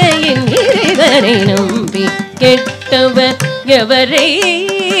திருமயிலையின் இறைவனை நம்பி கெட்டவர் எவரையா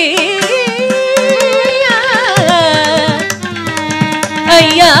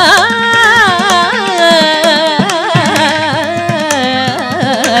ஐயா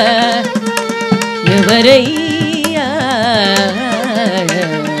எவரையா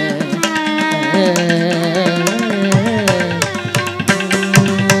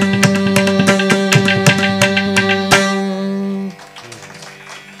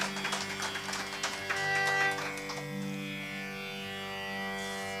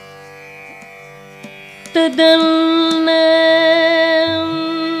ததரம்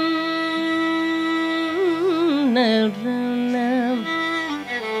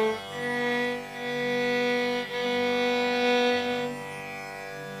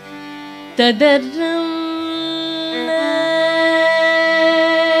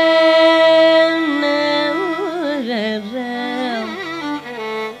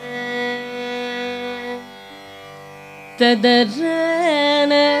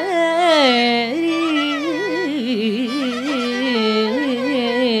ததரன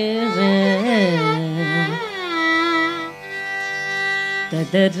ததரன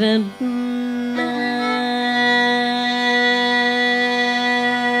ததரம்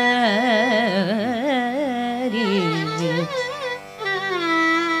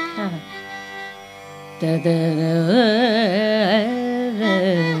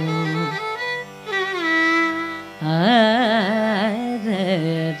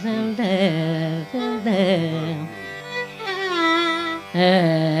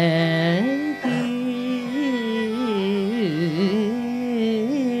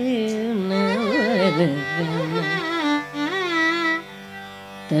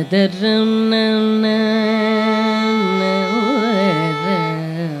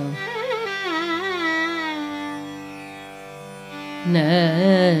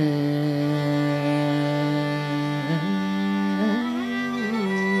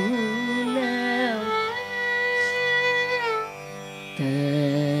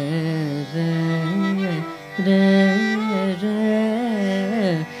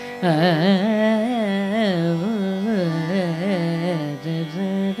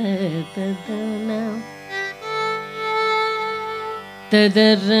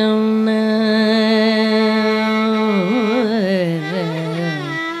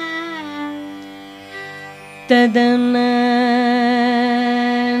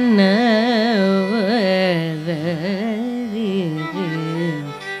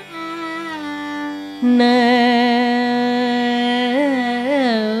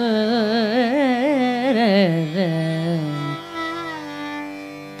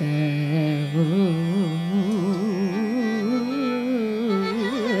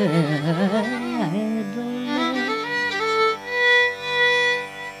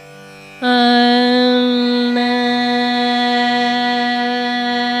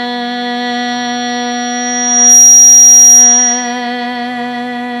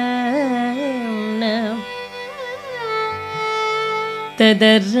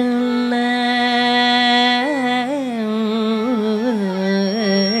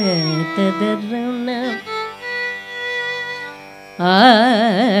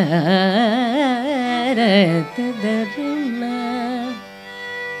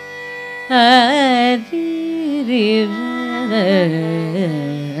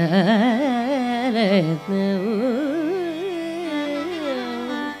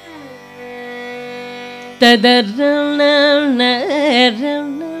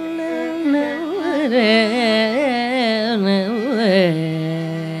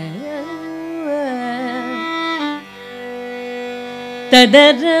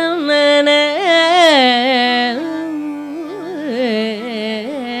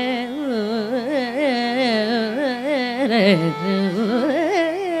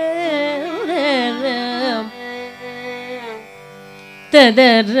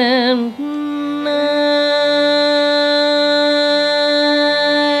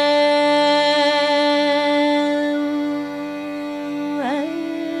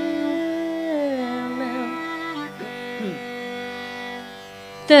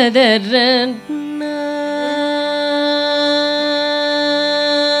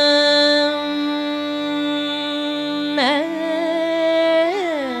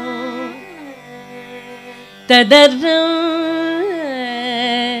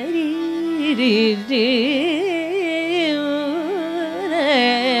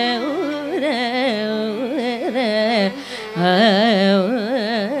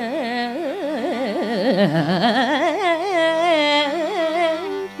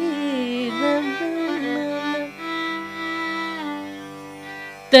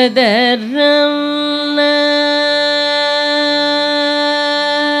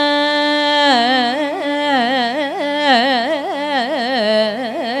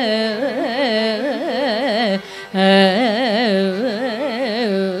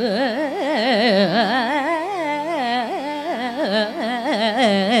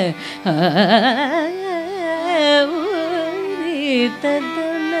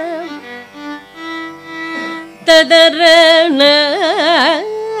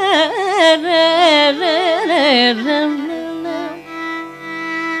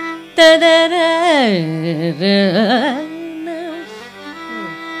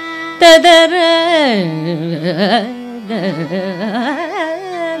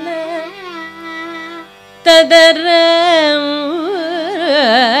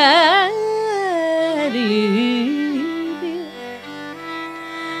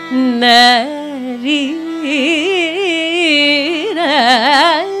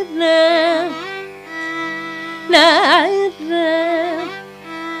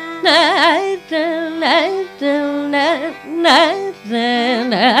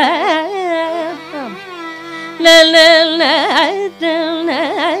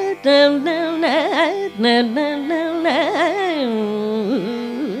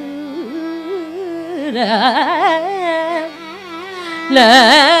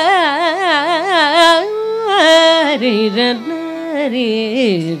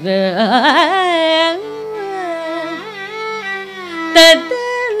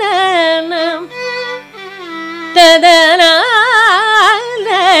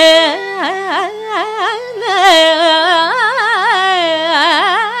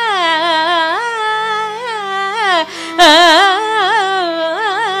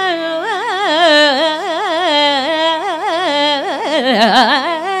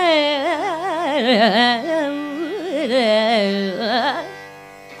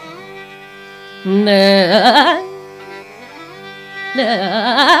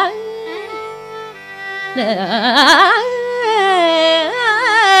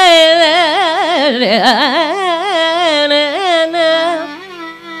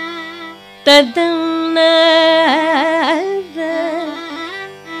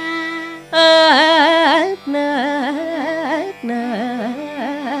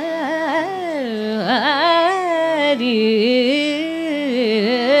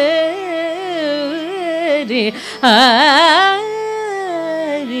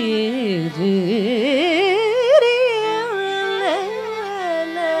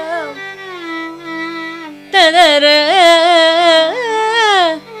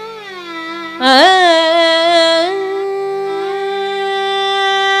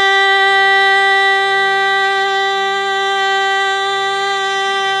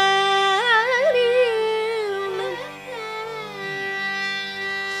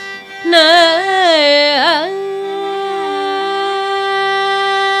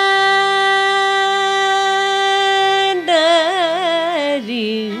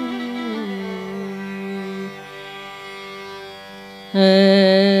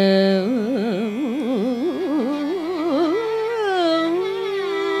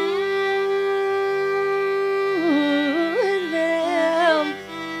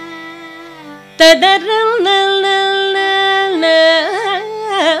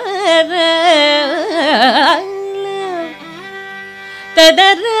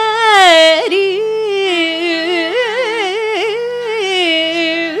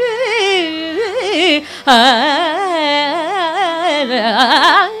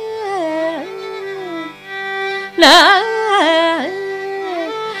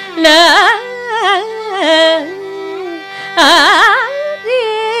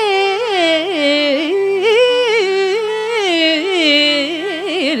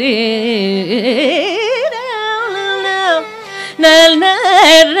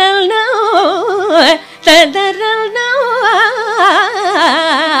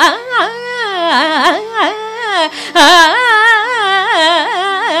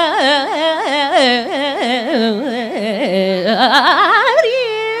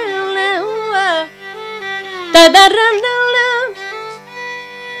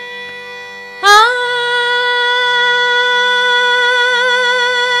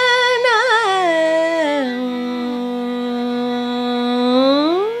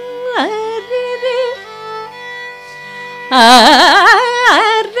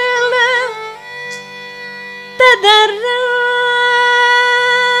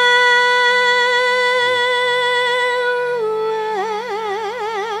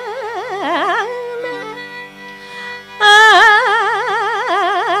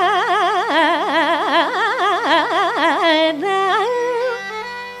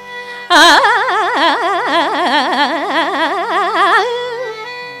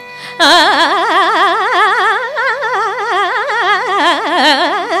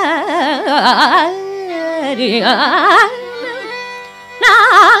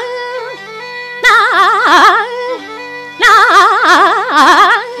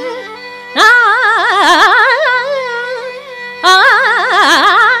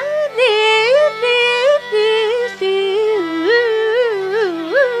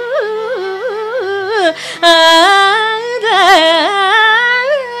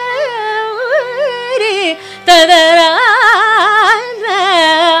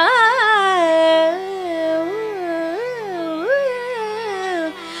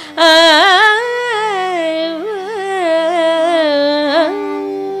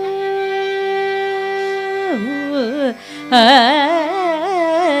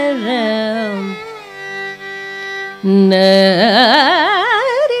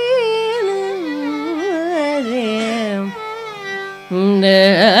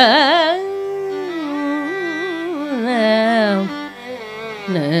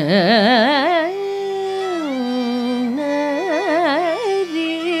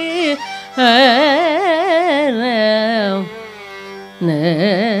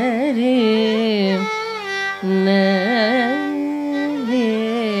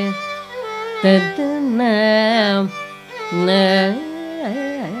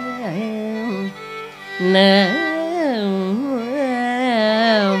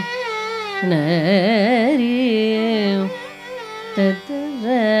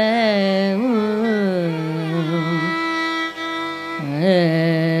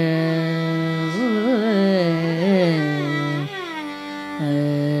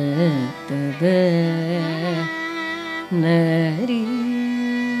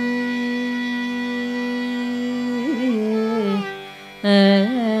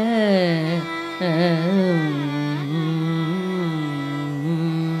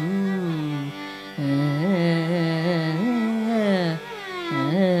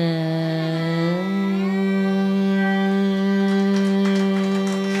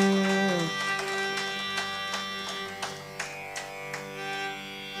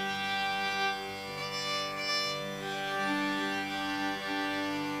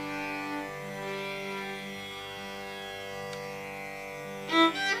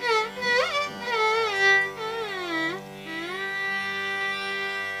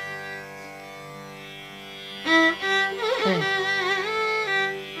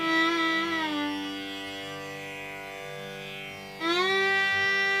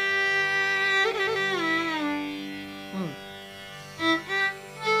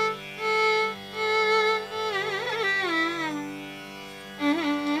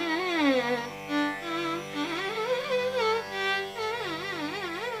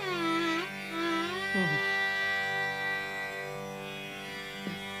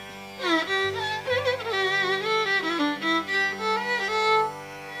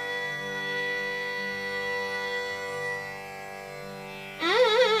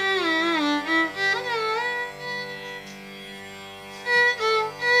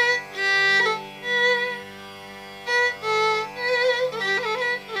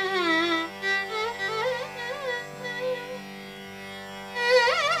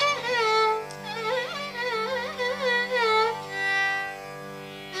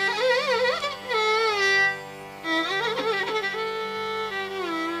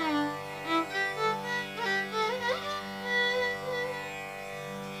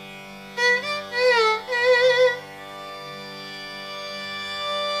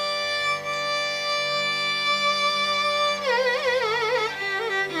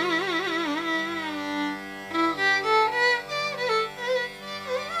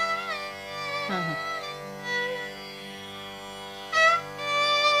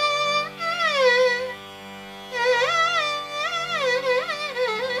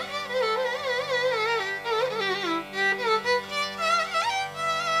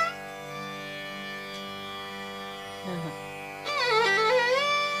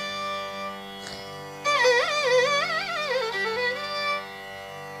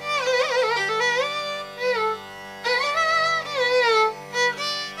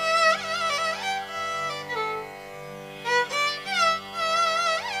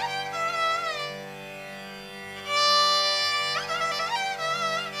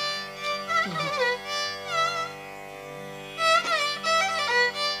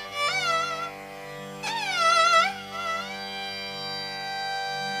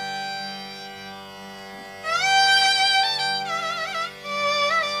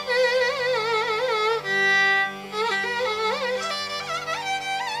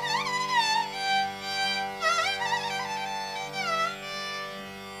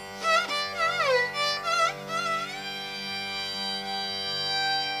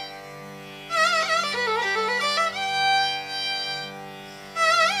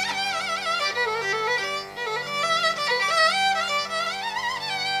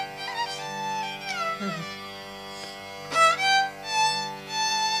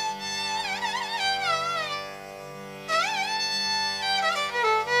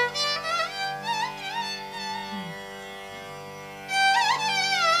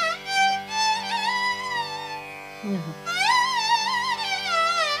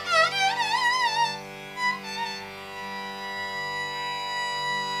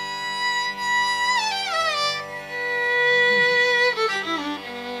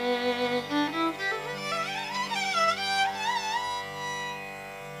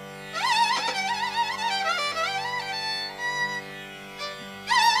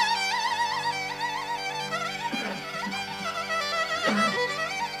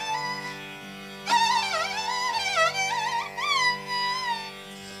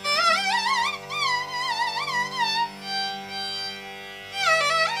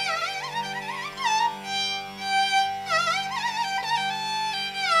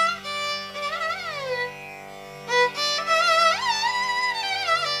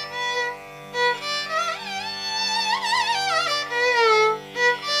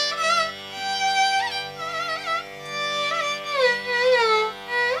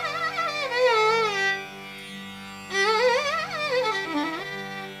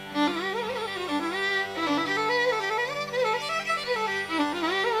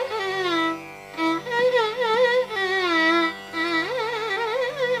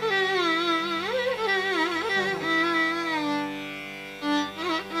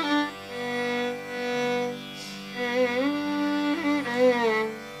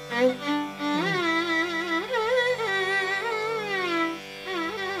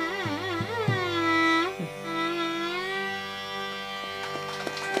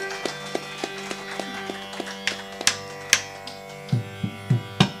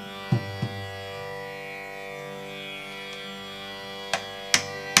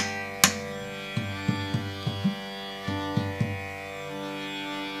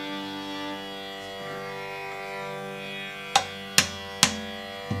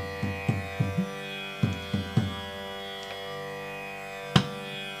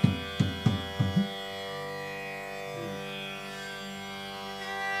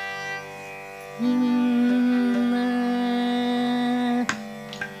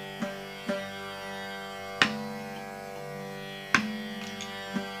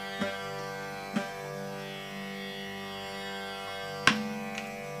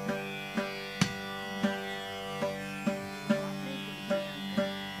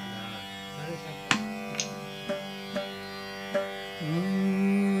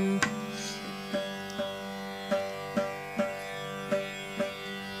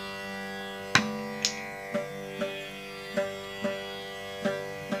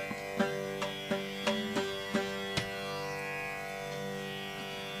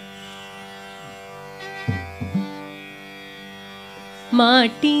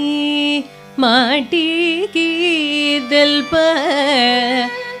माटी माटी की दिल पर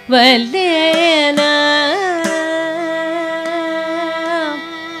वलेना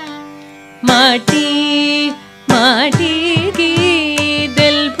माटी माटी की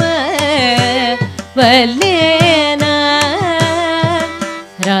दिल पर वलेना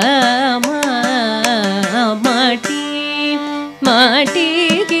रामा माटी माटी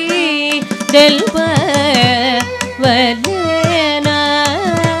की दिल पर वलेना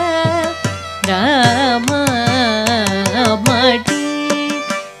रामा माटी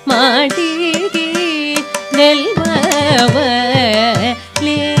माटी की दिल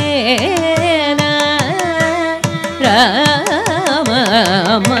लेना रामा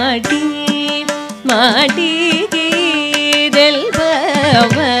माटी माटी की दिल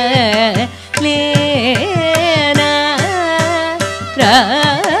लेना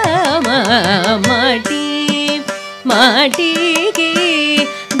रामा माटी माटी की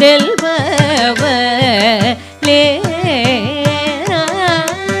दिल लेना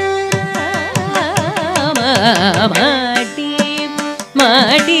माटी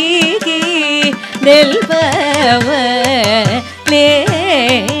माटी की दिल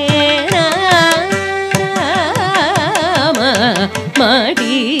लेना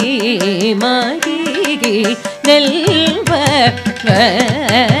माटी माटी की दिल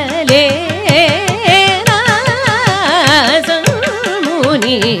लेना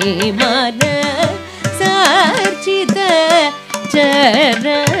मुनि मन सार्चित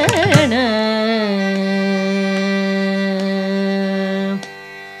चरण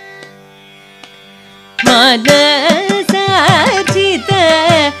मन सार्चित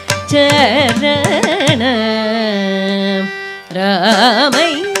चरण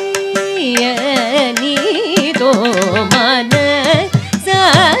रामैया नीतो मन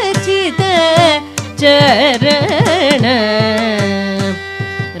सार्चित चरण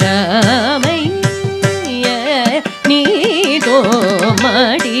रामैया नीतो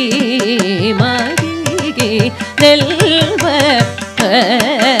मडी मडी की दिल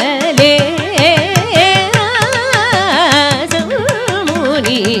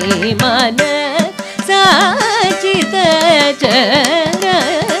मुनि मन साचित चरण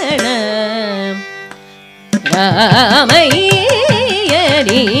रामैया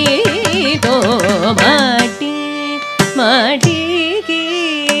नीतो माटी माटी की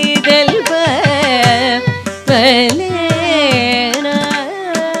दिल लेना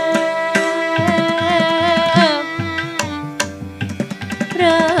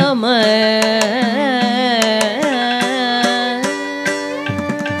राम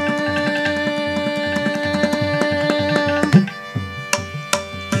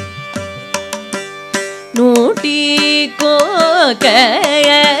नूटी को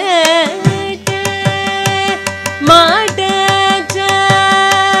माट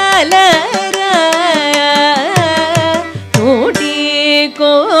चल नूटी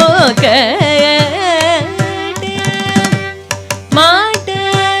को माट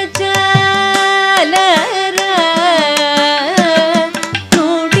चल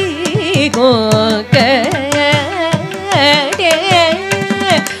नूटी को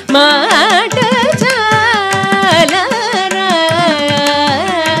माट चल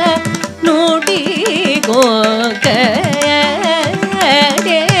नूटी को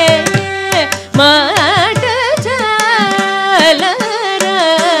माट चल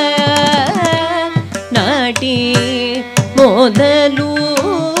नाटी मोदलू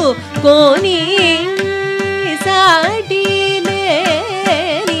कोनी साटी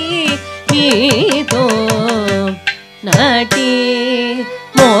लेनी तो नाटी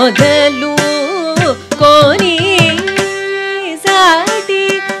मोदलू कोनी साटी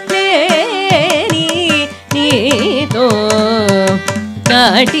लेनी तो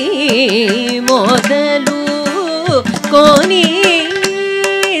नाटी मोदलू कोनी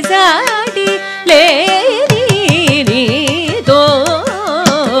साटी लेनी तो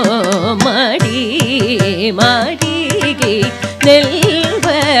मडी माटी की दिल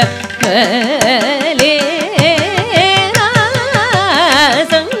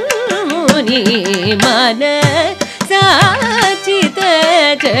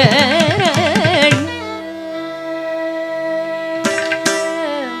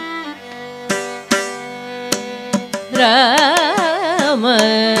Rama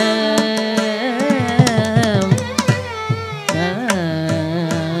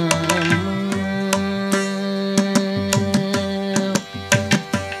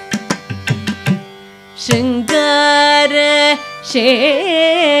Shingara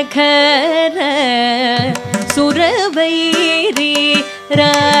Shekhara Suravairi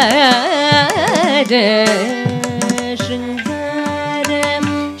Raja Shingara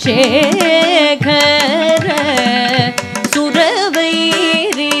Shekhara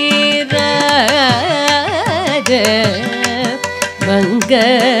Suravairi Raja Vanga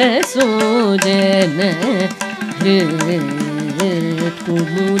Sujana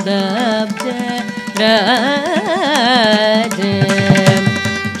Kumudabja Raja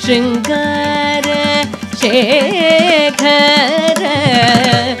Shringara Shekhara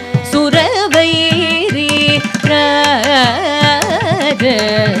Suravairi Raja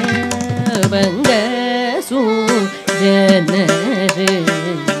Vanga Sujana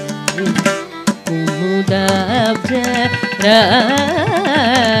Kumudabja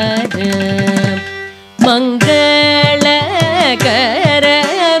Raja Mangala Kara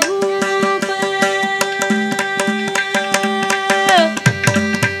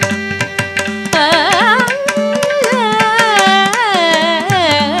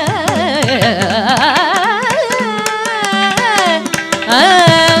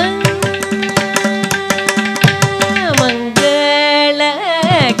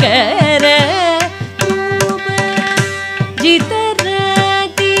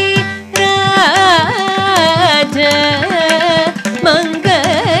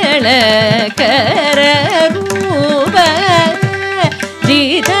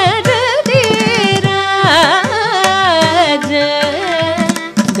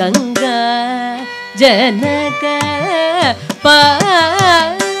Janaka Palita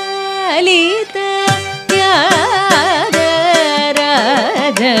Tyagaraja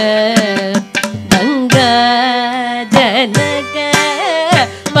Ganga Janaka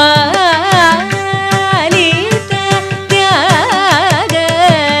Palita Tyagaraja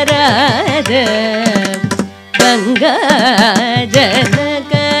Ganga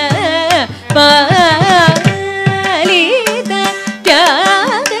Janaka Palita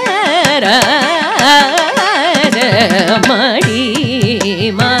Tyagaraja Madi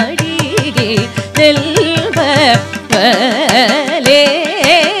Madi Delva Valera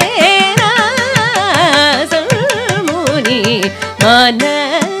Salmuni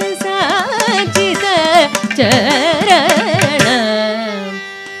Manasachita Charana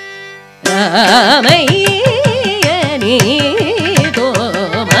Ramayani To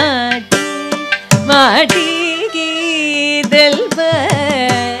Madi Madi Delva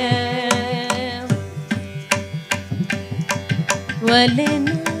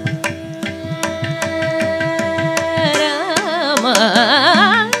Valena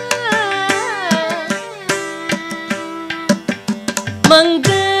Rama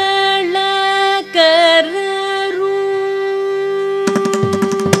Mangala Kararu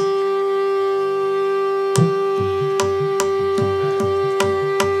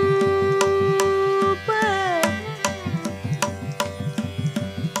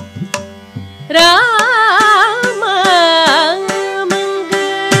Rama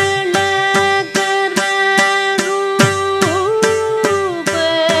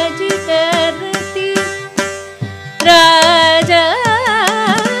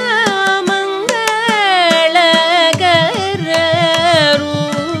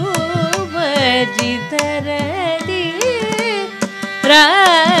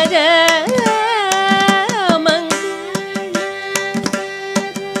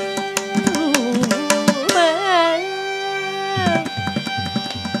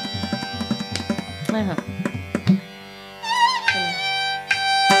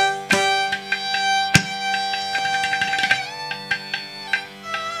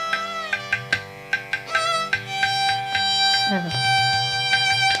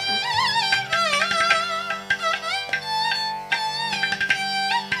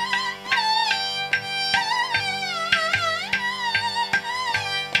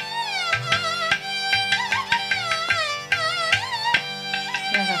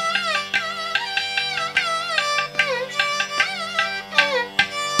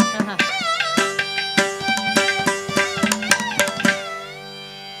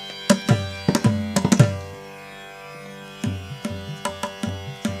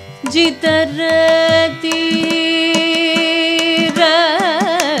Jitarati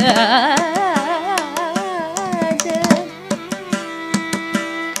Raja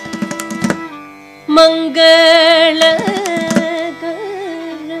Mangala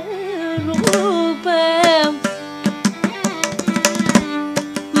Rupa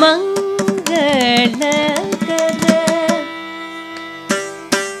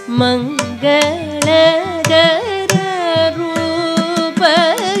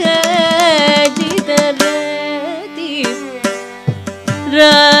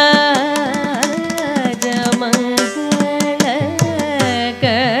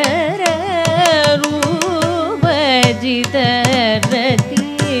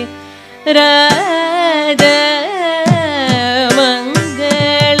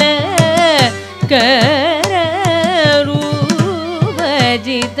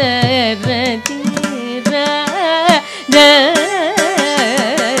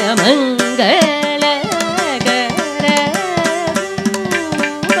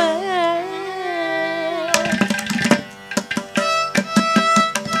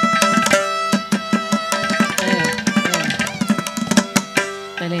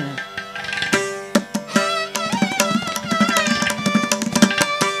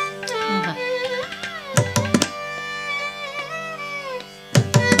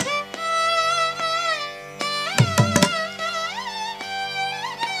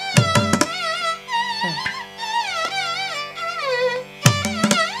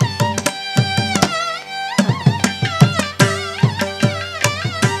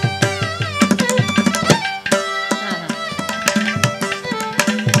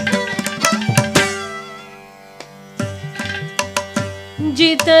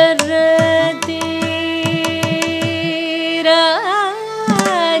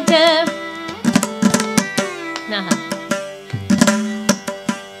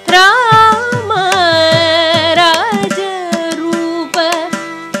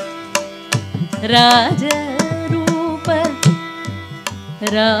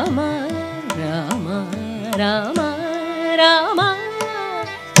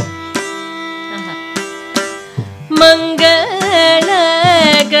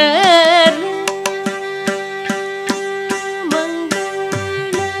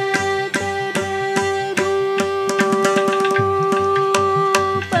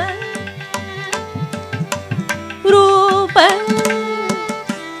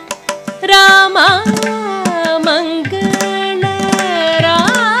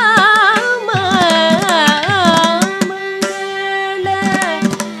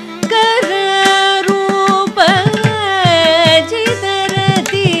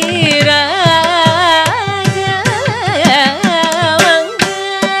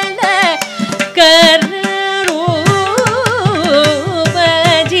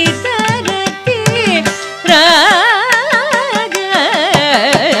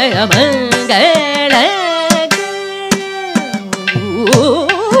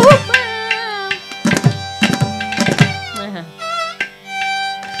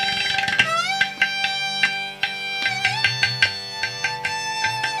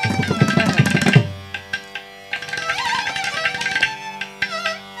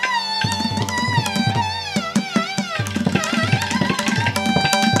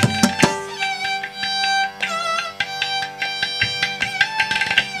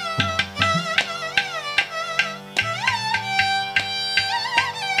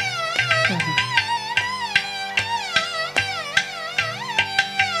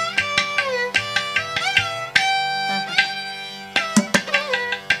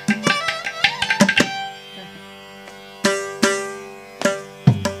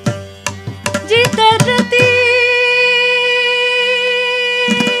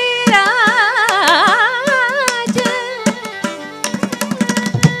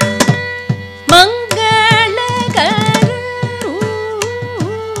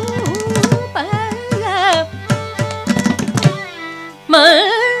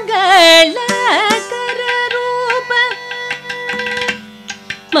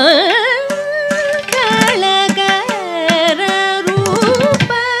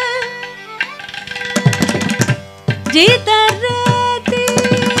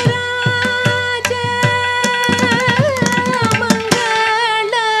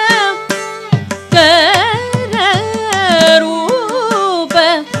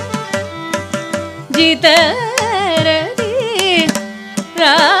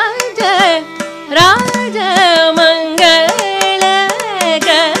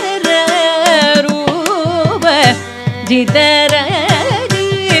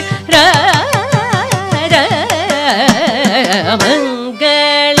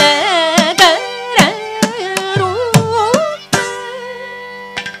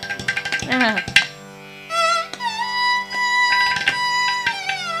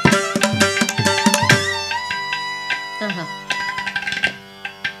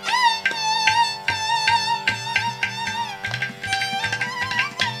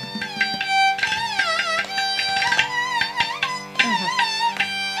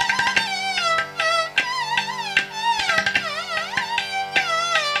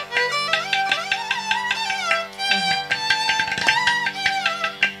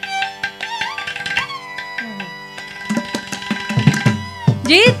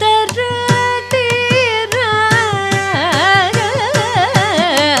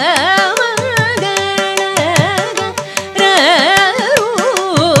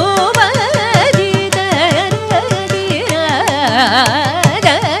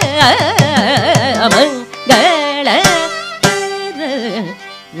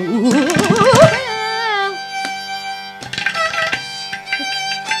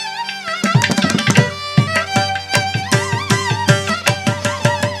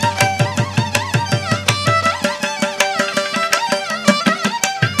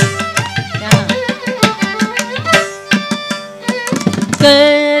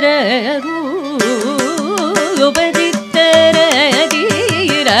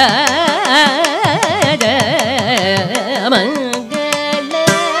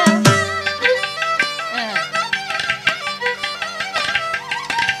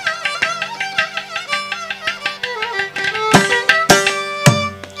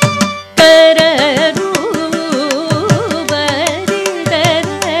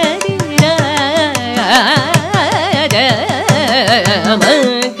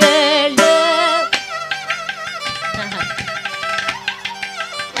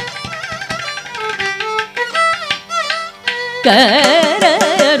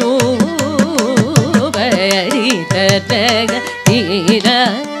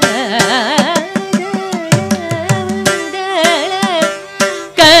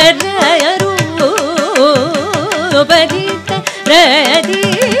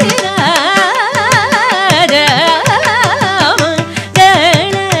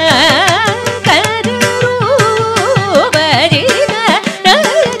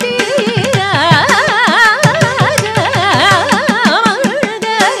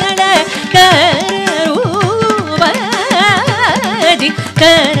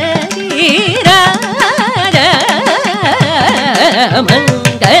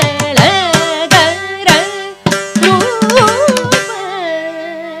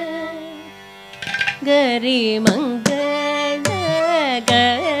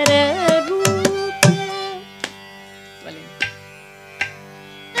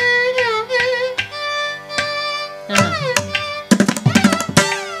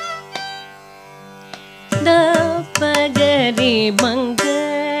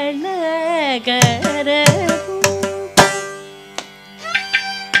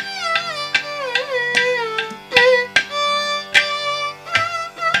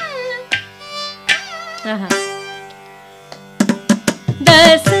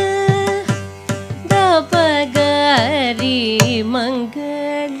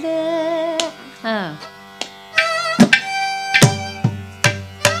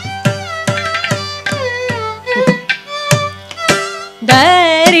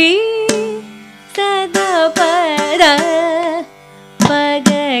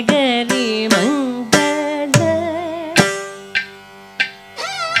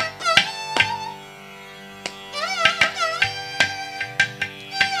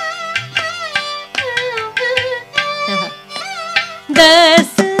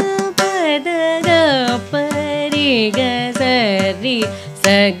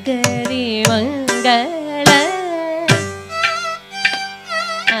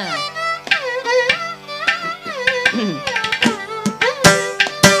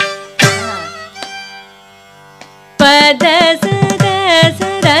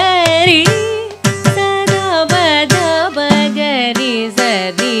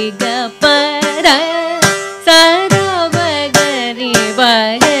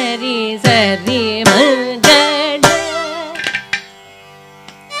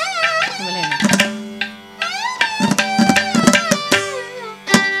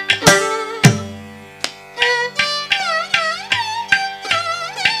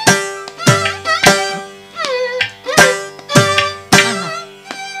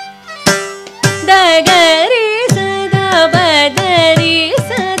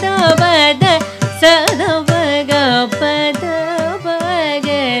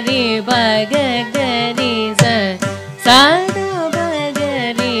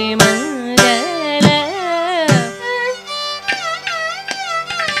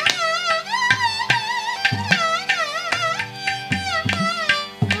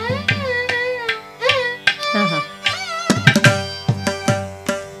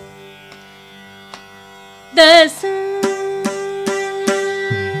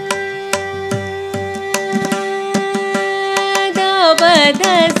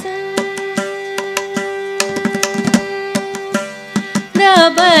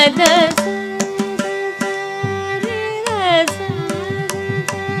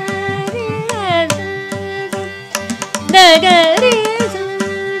Nagari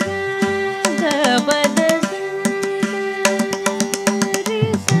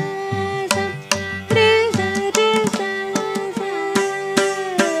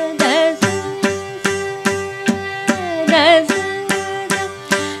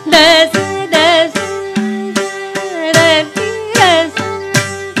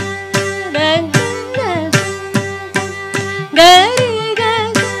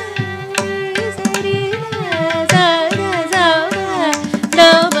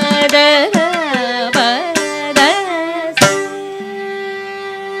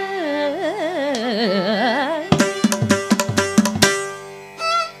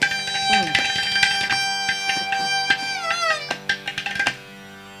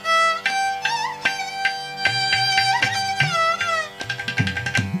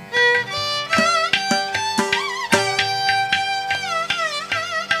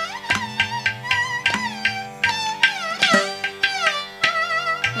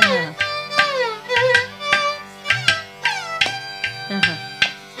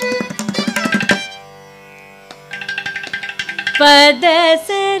பத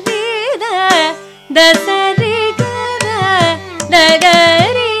சரி த சரி கத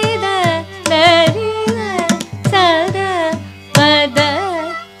நகரி நரி சத பத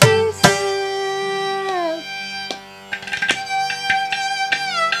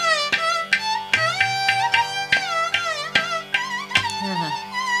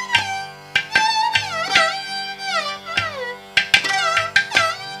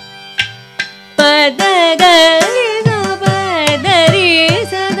பதகரி பதரி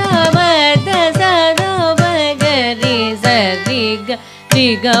சதா பத சதா பகரி சரி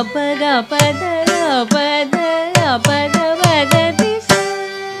க பக பத பத பத பகரி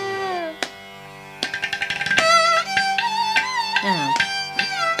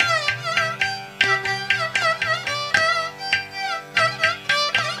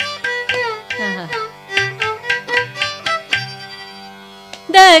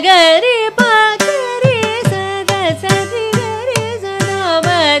dagari pagari sada sari gari sada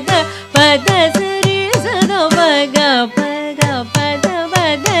pada pada sari sada paga paga pada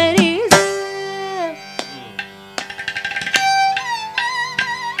padari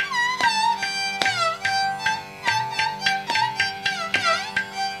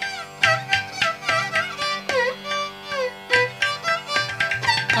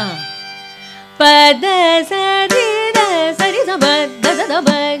pada sari sari sama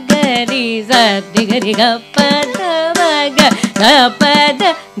bagari sari gari ga pada baga ga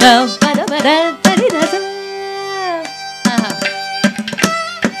pada pada sari dasa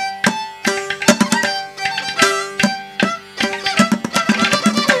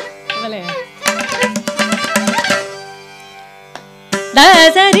boleh da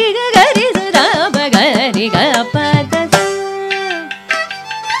sari gari sada bagari ga pada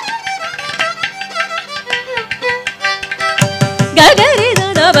gagari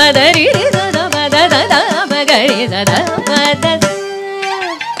sada badari sada badada bagari sada bada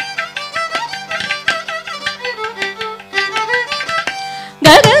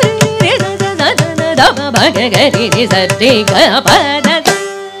gagari sada sada bagari sadi ga pada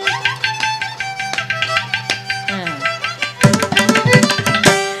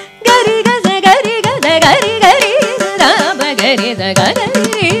gari ga gari gari sada bagari gagari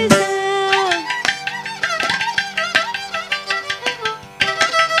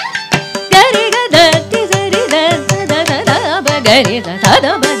gari da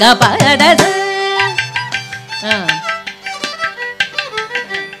da baga pada da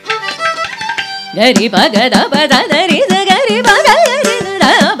gari baga da pada dari gari baga gari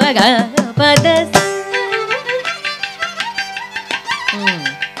da baga pada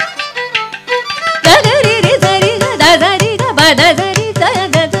gari ri sari da sari da pada sari da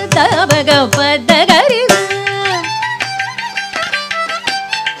da baga pada gari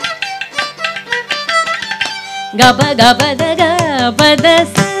gaba gaba da pada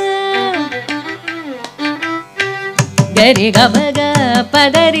gari gaba ga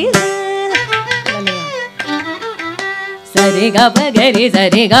padari sari gaba gari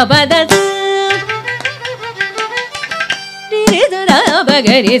sari gaba da ri da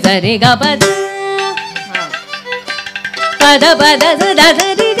bagari sari gaba pada pada da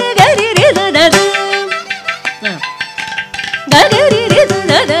sari gari ri da gari ri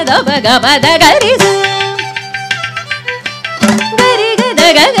da baga pada gari gari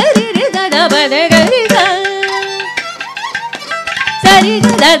ri da pada gari sari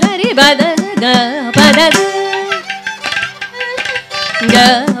da sari pada ga pada ga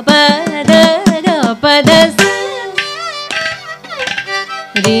pada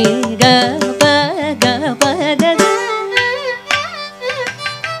ri ga pada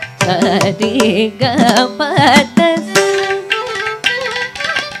sari ga pada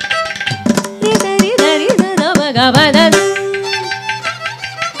ri sari dari da baga pada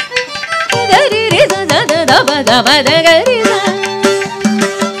gari ri da baga pada gari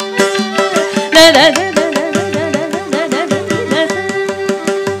da da da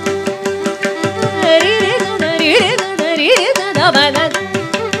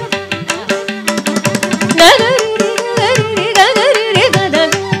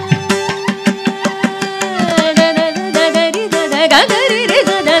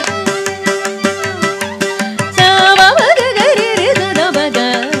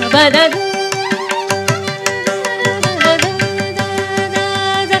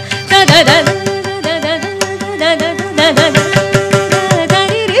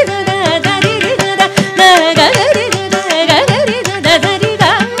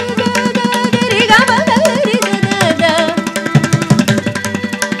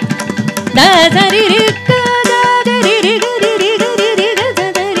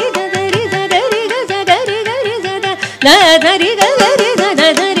ri ga ri da da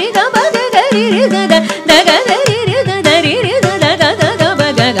da ri ga ba da ga ri da da da ga ri da da ri da da da da da ba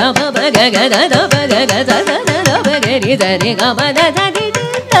ga ba ga ga da da ba ga ga da da da ba ga ri da ri ga ba da da ri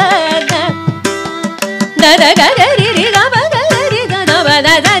da da da da ga ri ga ba ga ri da da ba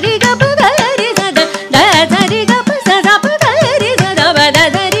da da ri ga ba ga ri da da da da ri ga ba sa da ba ga ri da da ba da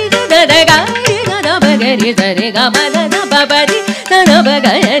da ri da da ga ri da da ba ga ri da ri ga ba da da ba ba ri da da ba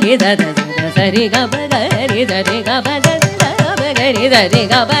ga ri da da sa ri ga ba ga ri da ri ga ba da da ba ga ri da ri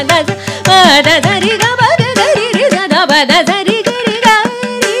ga ba da da da ri ga ba ga ri da da ba da da ri ga ri ga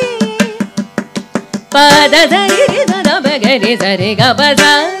ri pa da da ri da da ba ga ri da ri ga ba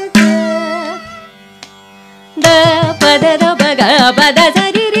da da pa da da ba ga ba da da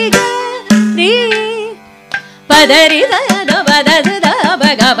ri ri ga ri pa da ri da da ba da da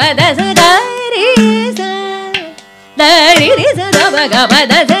ba ga ba da da ri sa da ri ri da ba ga ba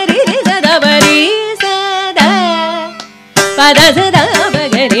da da ri da da ba ri sa da pa da da ba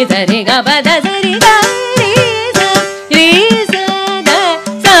ga ri da ri ga ba da da ri ga ri sa da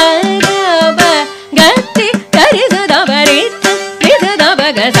sa da ba ga ri ga ri da ba ri da ba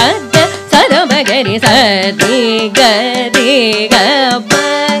ga sa da ba ga ri sa ri ga ba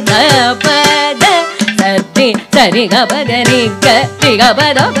da sa ri ga ba ga ri ga ba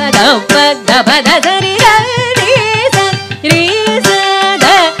da ba ga ba da sa ri ga ri sa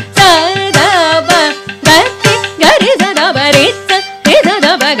da sa da ba ga ri sa da ba ri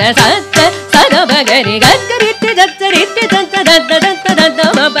da ba ga sa da ba ga ri ga ri da ri da da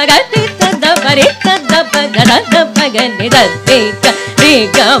ba ba ga ri da ba ri da ba ga da ba ga ri da ri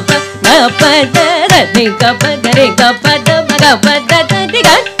ga ba pa da ri ga ba ga ri ga ba da ba ga ba da ri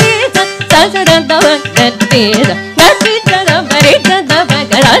ga ri sa da da ba ga ri da ga ri da ba ri da ba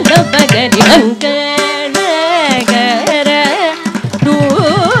ga da ba ga ri ga ga ra ru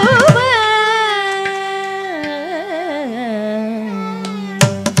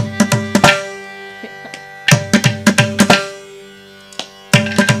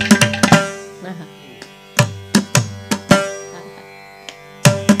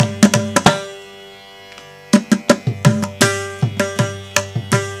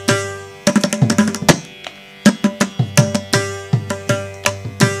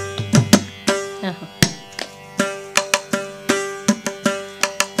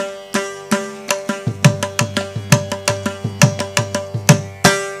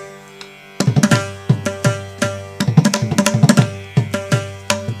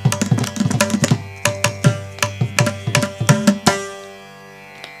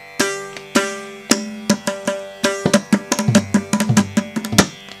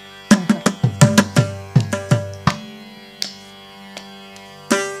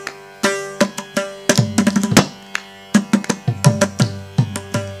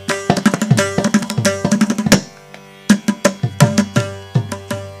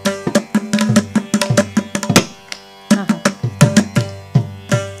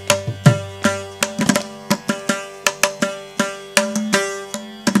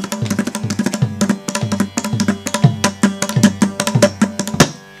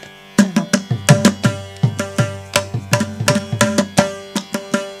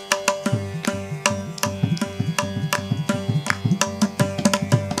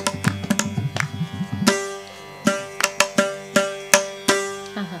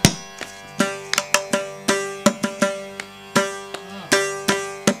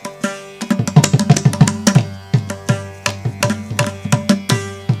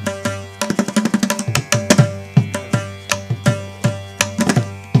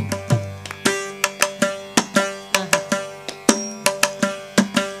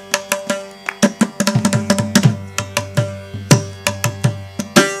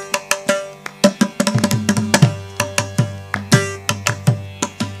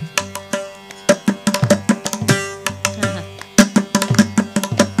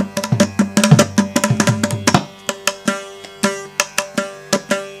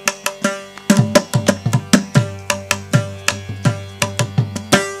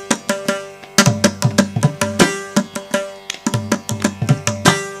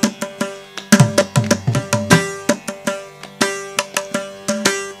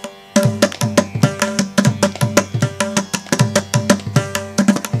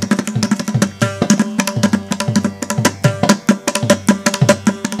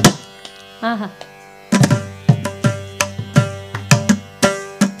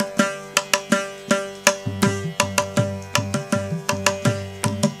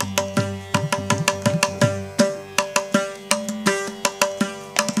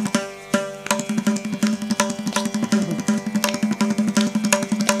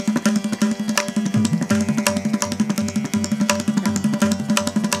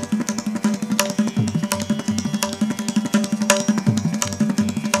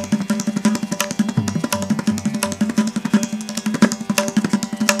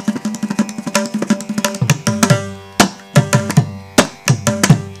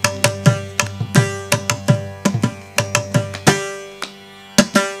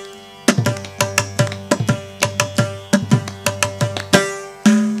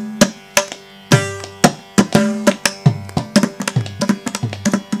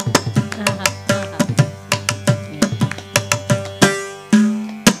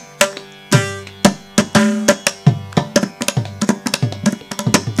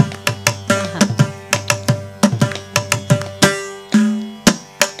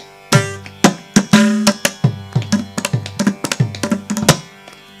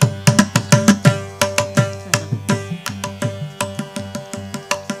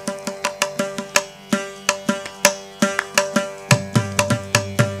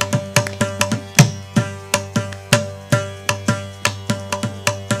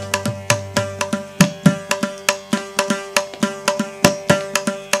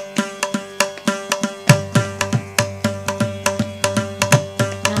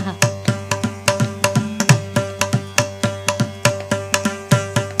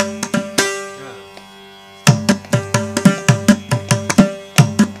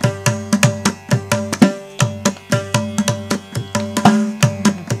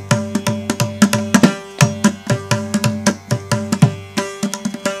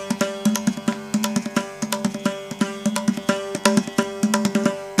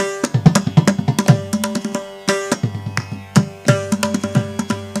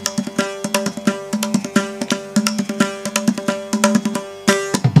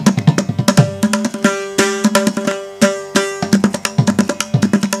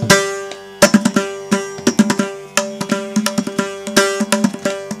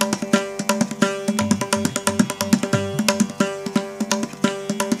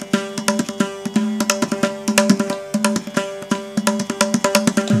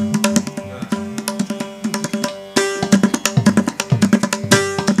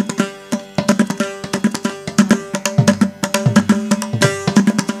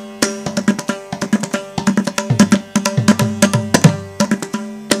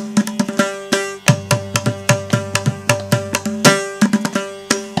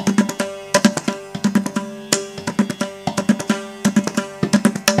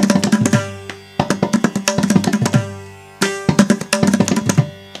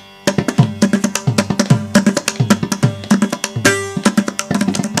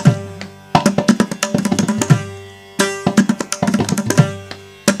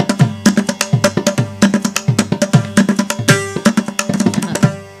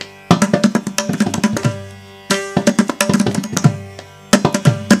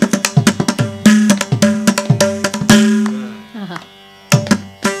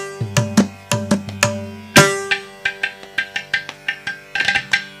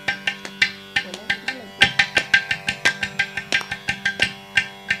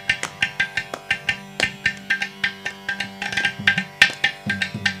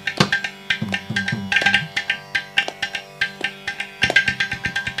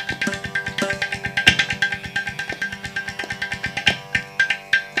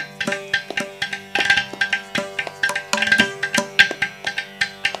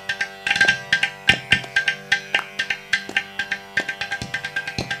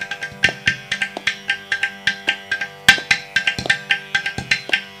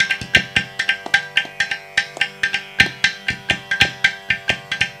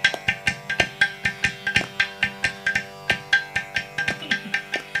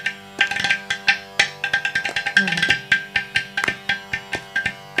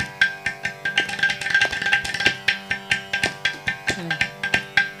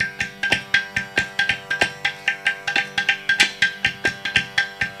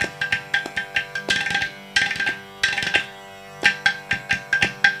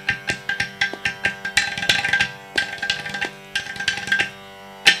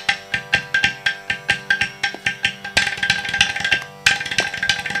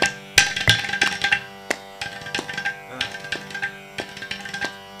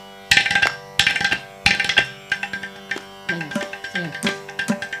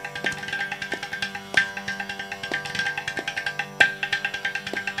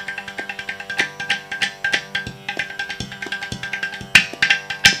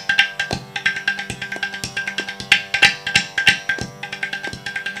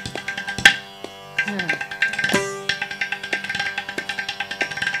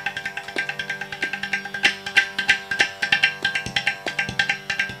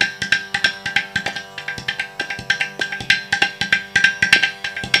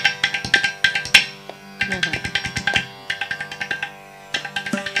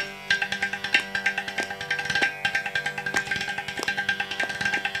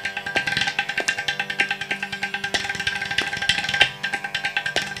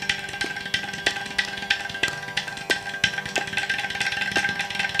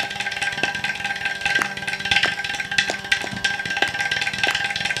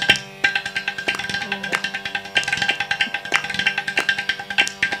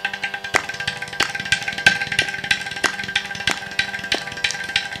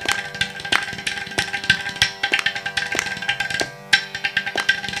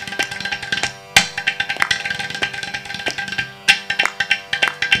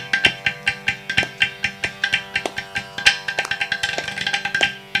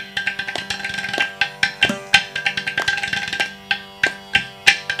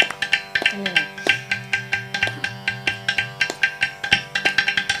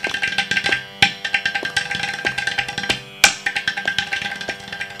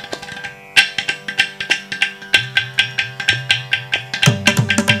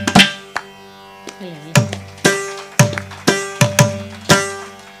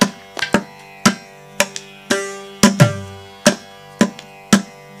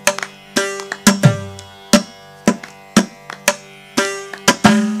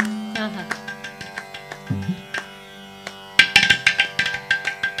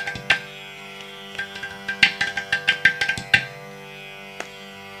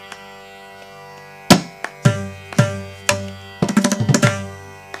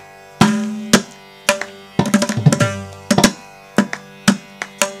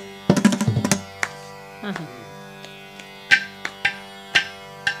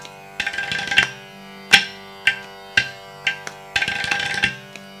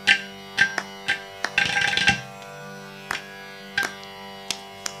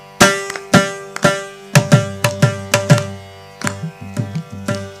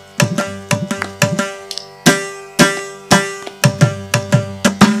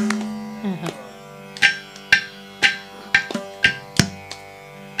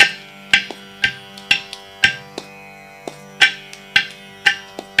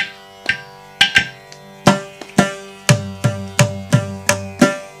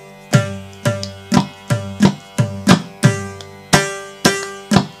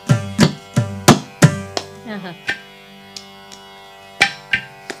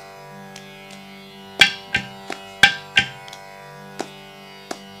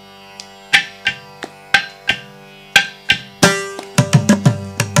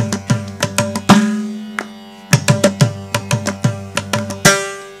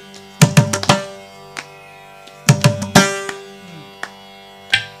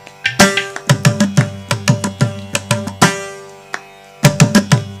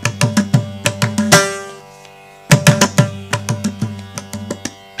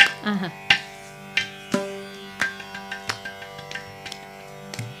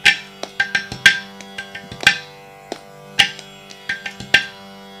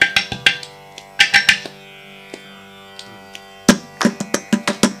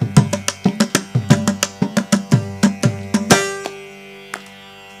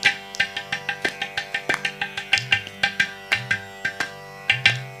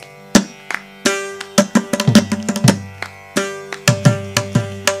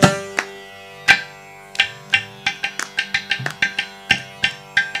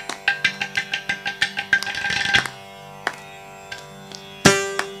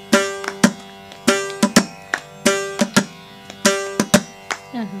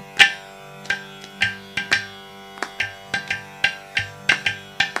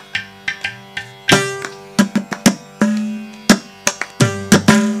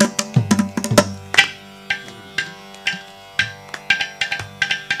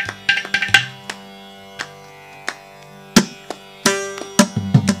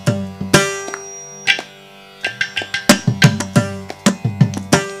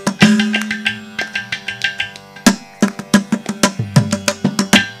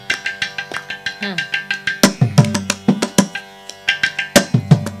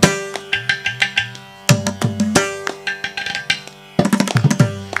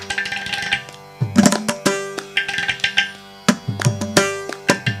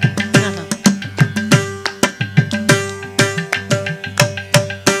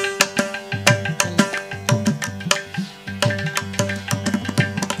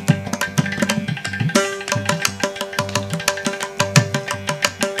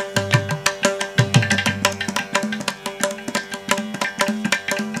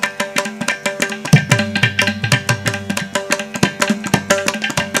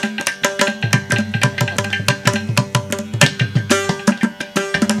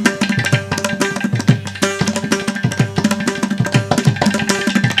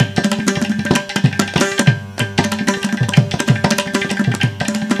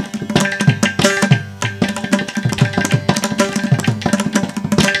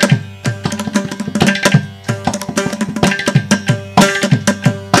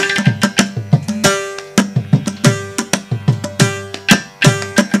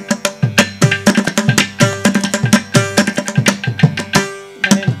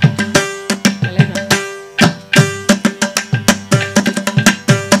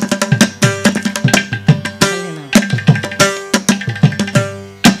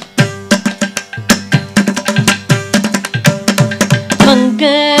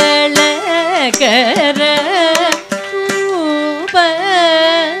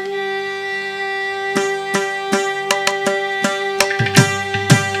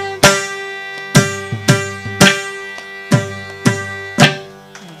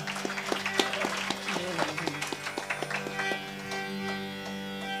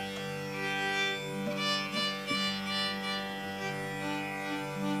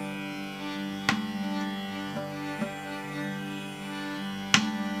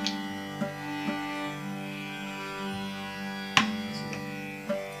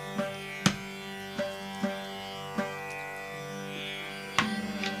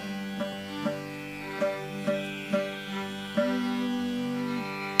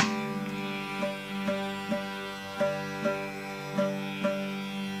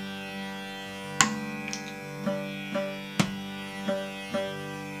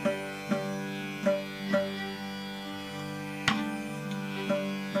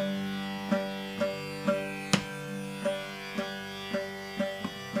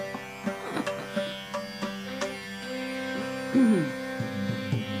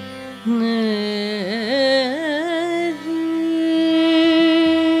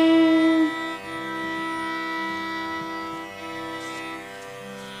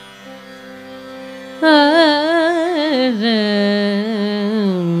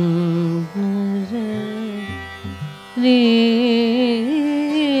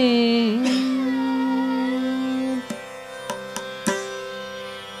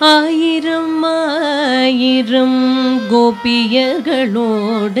ஆயிரம் ஆயிரம்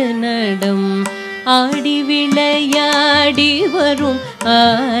கோபியர்களோடு நடம் ஆடி விளையாடி வரும்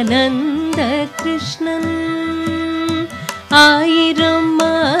ஆனந்த கிருஷ்ணன் ஆயிரம்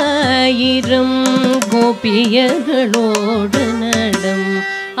ஆயிரம் கோபியர்களோடு நடம்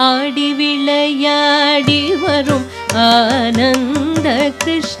ஆடி விளையாடி வரும் ஆனந்த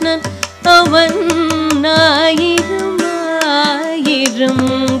கிருஷ்ணன் அவன் ஆயிரம் ஆயிரம்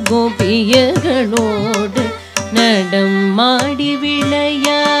கோபியர்களோடு நடம் ஆடி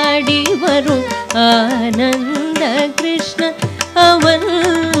விளையாடி வரும் ஆனந்த கிருஷ்ணன் அவன்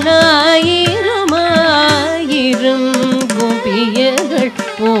ஆயிரம் ஆயிரம் கோபியர்கள்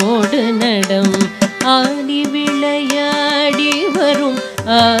ஓடு நடம் ஆடி விளையாடி வரும்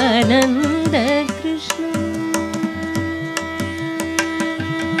ஆனந்த கிருஷ்ணன்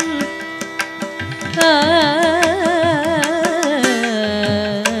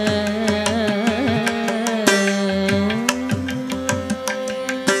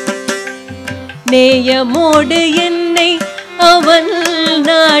நேயமோடு என்னை அவன்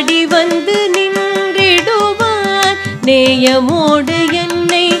நாடி வந்து நின்றிடுவான் நேயமோடு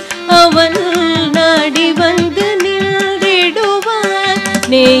என்னை அவன் நாடி வந்து நின்றிடுவான்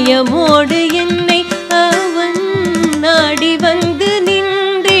நேயமோடு என்னை அவன் நாடி வந்து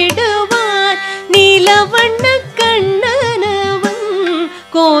நின்றிடுவான் நீலவண்ண கண்ணனவன்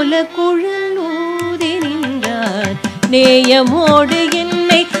கோல குழல் ஊதி நின்றான் நேயமோடு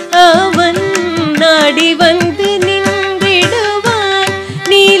என்னை அவன் நாடி வந்து நின்றிடுவான்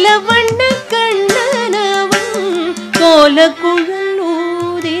நீலவண்ண கண்ணனவன் கோல குழல்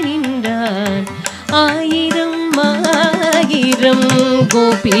ஊதி நின்றான் ஆயிரம் ஆயிரம்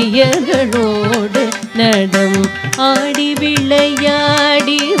கோபியர்களோடு நடம் ஆடி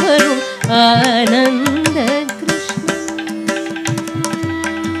விளையாடி வரும் ஆனந்த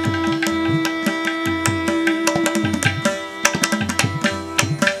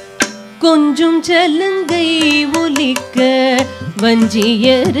கொஞ்சம் சலங்கை ஒலிக்க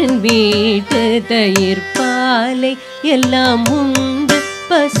வஞ்சியரின் வீட்டு தயிர் பாலை எல்லாம் உண்டு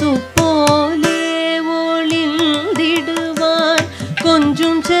பசு போலே ஒளிந்திடுவான்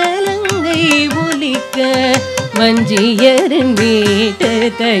கொஞ்சம் சலங்கை ஒலிக்க வஞ்சியரின் வீட்டு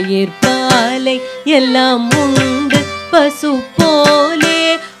தயிர் பாலை எல்லாம் உண்டு பசு போலே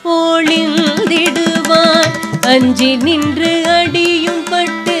ஒளிந்திடுவான் அஞ்சி நின்று அடியும்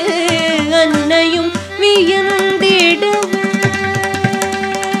பட்டு அன்னையும் வியந்திடுவே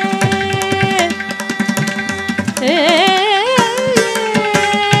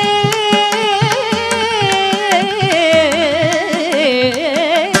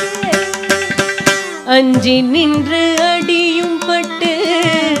அஞ்சி நின்று அடியும் பட்டு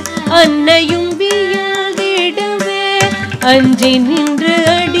அன்னையும் வியந்திடவே அஞ்சி நின்று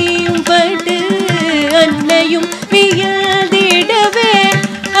அடியும் பட்டு அன்னையும் வியந்திடவே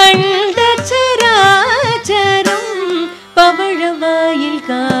அண்டச்சராச்சரம் பவழவாயில்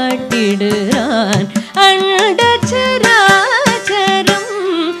காட்டிடுறான் அண்டச்சராச்சரம்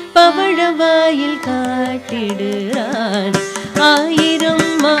பவழவாயில் காட்டிடுறான் ஆயிரம்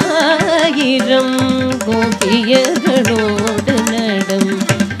ஆயிரம் கோபியர்களோடு நடம்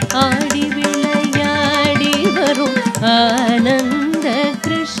ஆடி விளையாடி வரும் ஆனந்த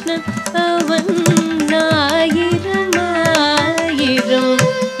கிருஷ்ணன் அவன் ஆயிரம் ஆயிரம்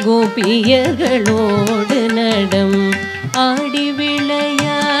கோபியர்களோடு நடம் ஆடி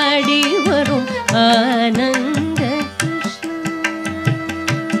விளையாடி வரும் ஆனந்த Krishna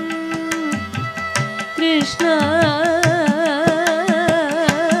Krishna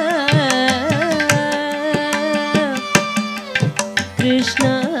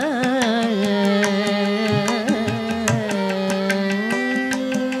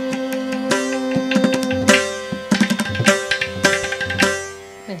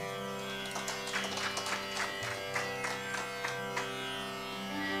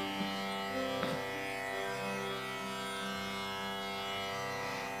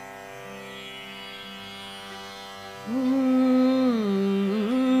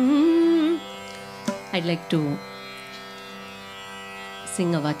I'd like to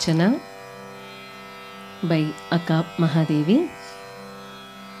sing a vachana by Akka Mahadevi.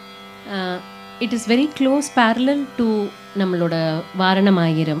 It is very close parallel to நம்மளோட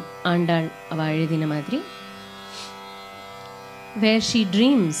வாரணமாயிரம் ஆண்டாள் அவ எழுதின மாதிரி, where she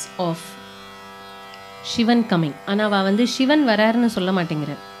dreams of Sivan coming. ஆனால் அவள் வந்து சிவன் வராருன்னு சொல்ல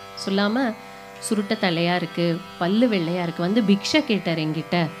மாட்டேங்கிறார். சொல்லாமல் சுருட்ட தலையாக இருக்குது, பல்லு வெள்ளையாக இருக்குது, வந்து பிக்ஷை கேட்டார்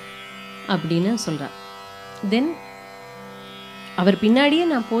என்கிட்ட அப்படின்னு சொல்கிறார். தென் அவர் பின்னாடியே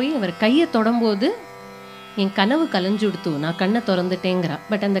நான் போய் அவர் கையை தொடும்போது என் கனவு கலைஞ்சு கொடுத்து நான் கண்ணை திறந்துட்டேங்கிறா.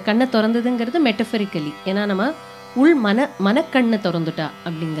 பட் அந்த கண்ணை திறந்ததுங்கிறது மெட்டஃபரிக்கலி. ஏன்னா நம்ம உள் மனக்கண்ணை திறந்துட்டா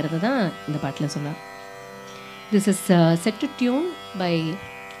அப்படிங்கிறது தான் இந்த பாட்டில் சொல்ல. This is set to tune by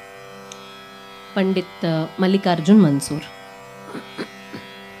Pandit Mallikarjun Mansoor.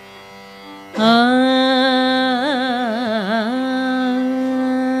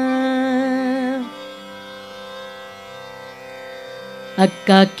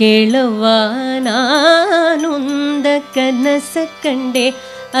 ಅಕ್ಕ ಕೇಳವ್ವ ನಾನುಂದ ಕನಸ ಕಂಡೆ,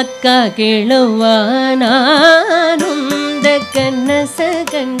 ಅಕ್ಕ ಕೇಳವ್ವ ನಾನುಂದ ಕನಸ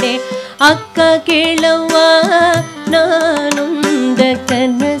ಕಂಡೆ, ಅಕ್ಕ ಕೇಳವ್ವ ನಾನುಂದ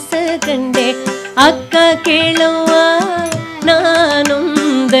ಕನಸ ಕಂಡೆ, ಅಕ್ಕ ಕೇಳವ್ವ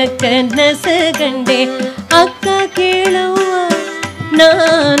ನಾನುಂದ ಕನಸ ಕಂಡೆ, ಅಕ್ಕ ಕೇಳವ್ವ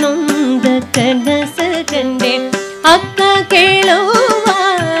ನಾನುಂದ ಕನಸ ಕಂಡೆ, ಅಕ್ಕ ಕೇಳವ್ವ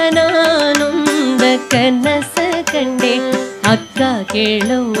ನಾನುಂದ ಕನಸ ಕಂಡೆ, ಅಕ್ಕ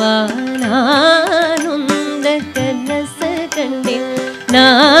ಕೇಳವ್ವ ನಾನುಂದ ಕನಸ ಕಂಡೆ,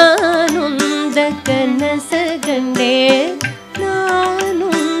 ನಾನುಂದ ಕನಸ ಕಂಡೆ,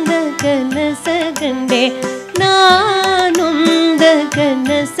 ನಾನುಂದ ಕನಸ ಕಂಡೆ, ನಾನುಂದ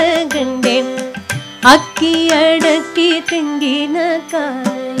ಕನಸ ಕಂಡೆ. ಅಕ್ಕಿ ಅಡಕ್ಕಿ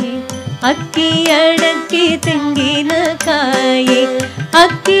ತೆಂಗಿನಕಾಯಿ, ಅಕ್ಕಿ ಅಡಕ್ಕಿ ತೆಂಗಿನಕಾಯಿ,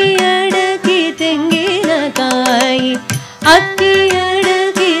 ಅಕ್ಕಿ ಅಡಕ್ಕಿ ತೆಂಗಿನಕಾಯಿ, ಅಕ್ಕಿ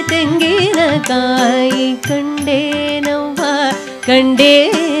ಅಡಕ್ಕಿ ತೆಂಗಿನಕಾಯಿ, ಕಂಡೇನವ್ವ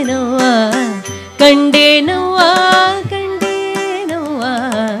ಕಂಡೇನವ್ವ ಕಂಡೇನವ್ವ ಕಂಡೇನವ್ವ,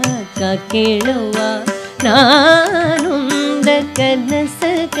 ಅಕ್ಕ ಕೇಳವ್ವ ನಾನುಂದ ಕನಸ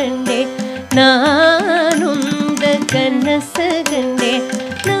ಕಂಡೆ, ನಾನುಂದ ಕನಸ ಕಂಡೆ,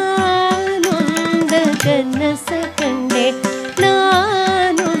 ನಾನುಂದ ಕನಸ ಕಂಡೆ,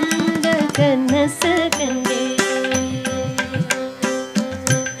 ನಾನುಂದ ಕನಸ ಕಂಡೆ.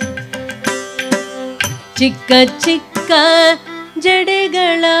 ಚಿಕ್ಕ ಚಿಕ್ಕ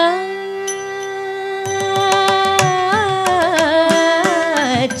ಜಡೆಗಳ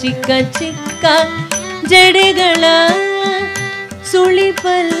ಚಿಕ್ಕ ಚಿಕ್ಕ ಜಡೆಗಳ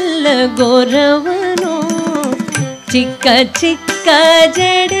ಸುಳಿಪಲ್ಲ ಗೊರವನು, ಚಿಕ್ಕ ಚಿಕ್ಕ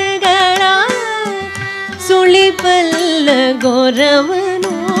ಜಡೆಗಳ ಸುಳಿಪಲ್ಲ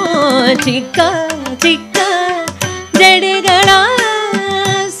ಗೊರವನು, ಚಿಕ್ಕ ಚಿಕ್ಕ ಜಡೆಗಳ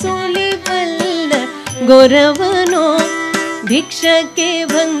ಸುಳಿಪಲ್ಲ ಗೊರವನು, ಭಿಕ್ಷಕ್ಕೆ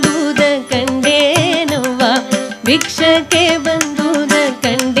ಬಂದುದ ಕಂಡೇನವ್ವ, ಭಿಕ್ಷಕ್ಕೆ ಬಂದುದ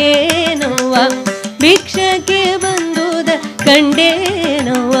ಕಂಡೇನವ್ವ, ಭಿಕ್ಷಕ್ಕೆ ಬಂದುದ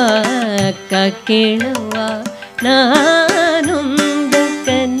ಕಂಡೇನವ್ವ, ಅಕ್ಕ ಕೇಳವ್ವ ನಾನುಂದ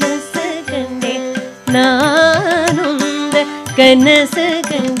ಕನಸ ಕಂಡೆ, ನಾನುಂದ ಕನಸ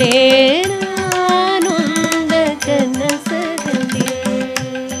ಕಂಡೆ, ನಾನುಂದ ಕನಸ ಕಂಡೆ.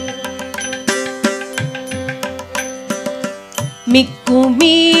 ಮಿಕ್ಕು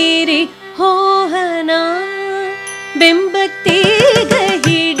ಮೀರಿ ಹೋಹನ ಬೆಂಬತ್ತೀಗ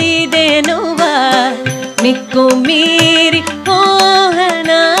ಹಿಡಿದೆನವ್ವ, ಮಿಕ್ಕು ಮೀರಿ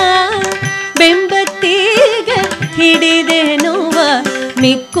ಹೋಹನ ಬೆಂಬತ್ತೀಗ ಹಿಡಿದೆನವ್ವ,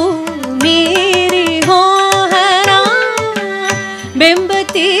 ಮಿಕ್ಕು ಮೀರಿ ಹೋಹನ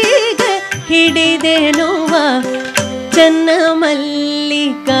ಬೆಂಬತ್ತೀಗ ಹಿಡಿದೆನವ್ವ, ಚನ್ನ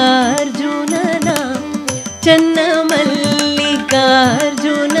ಮಲ್ಲಿಕಾರ್ಜುನನ ಚನ್ನ ಮಲ್ಲಿಕಾರ್ಜುನನ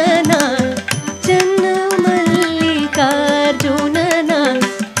ಚನ್ನ ಮಲ್ಲಿಕಾರ್ಜುನನ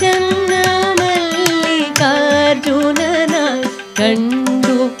ಚನ್ನ ಮಲ್ಲಿಕಾರ್ಜುನನ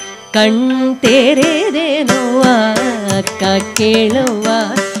ಕಂಡು ಕಣ್ತೆರೆದೆನವ್ವ, ಅಕ್ಕ ಕೇಳವ್ವ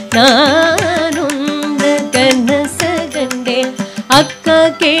ನಾನುಂದ ಕನಸ ಕಂಡೆ, ಅಕ್ಕ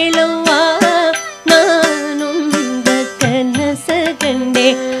ಕೇಳವ್ವ ನಾನುಂದ ಕನಸ ಕಂಡೆ,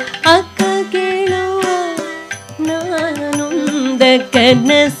 ಅಕ್ಕ ಕೇಳವ್ವ ನಾನುಂದ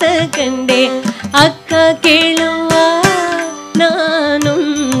ಕನಸ ಕಂಡೆ, ಅಕ್ಕ ಕೇಳವ್ವ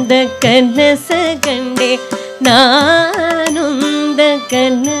ನಾನುಂದ ಕನಸ ಕಂಡೆ, ನಾನುಂದ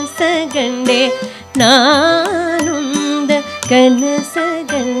ಕನಸ ಕಂಡೆ, ನಾನುಂದ ಕನಸ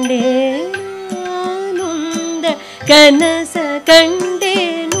ಕಂಡೆ, ನಾನುಂದ ಕನಸ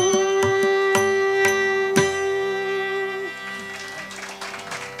ಕಂಡೆನು.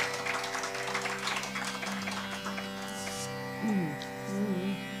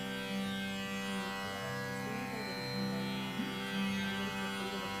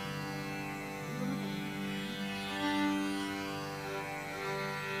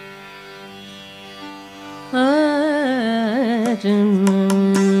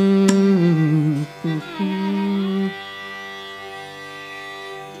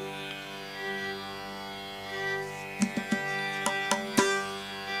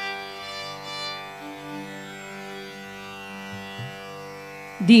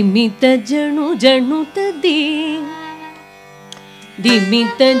 ದಿಮಿತ ಜಣು ಜಣು ತದಿ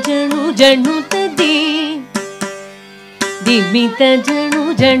ದಿಮಿತ ಜಣು ಜಣು ತದಿ ದಿಮಿತ ಜಣು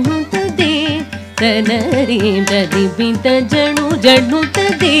ಜಣು ತದಿ ತನರೀಂ ದಿಮಿತ ಜಣು ಜಣು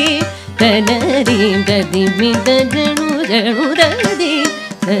ತದಿ ತನರೀಂ ದಿಮಿತ ಜಣು ಜಣು ತದಿ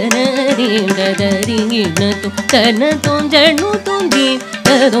ತನರೀಂ ದದರಿಗಿಣತು ತನ ತೋಂ ಜಣು ತೋಂದಿ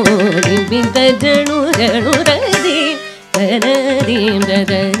ತದೋ ದಿಮಿತ ಜಣು ಜಣು ತದಿ ತನರೀಂ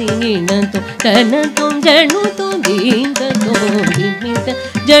ದದರಿಗಿಣತು ತನ ತೋಂ ಜಣು ತೋಂದಿ ತದೋ ದಿಮಿತ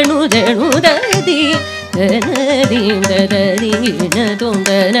ಜಣು ಜಣು ತದಿ ತನರೀಂ ದದರಿಗಿಣತು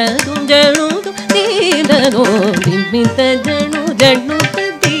ತನ ತೋಂ ಜಣು ತೋಂದಿ ತದೋ ದಿಮಿತ ಜಣು ಜಣು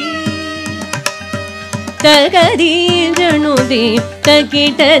ತದಿ ತಗರಿ ಜಣು the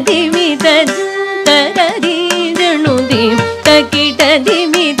ತಕಿಟ ದಿಮಿತ ತಗರಿ ಜಣು the ತಕಿಟ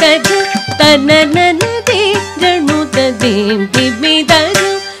ದಿಮಿತ ತನನನ the ಜಣು ತದಿ ದಿಮಿತ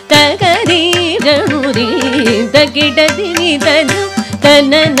ತಗರಿ ಜಣು the ತಕಿಟ ದಿಮಿತ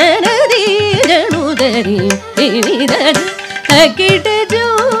ತನನನ the ಜಣು ದರಿ ದಿಮಿತ ತಕಿಟ ಜೋ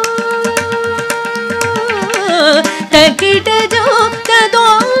ತಕಿಟ ಜೋ ತದೋ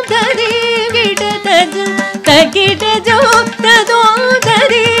ದರಿ ಗಿಡ ತಜು ತಕಿಟ ಜೋ ತದೋ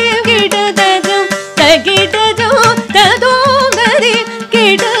ದರಿ ಗಿಡ ತಜು ತಕಿಟ ಜೋ ತದೋ ದರಿ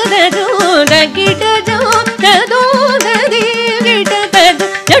ಗಿಡ ತಜು ತಕಿಟ ಜೋ ತದೋ ದರಿ ಗಿಡ ತಜು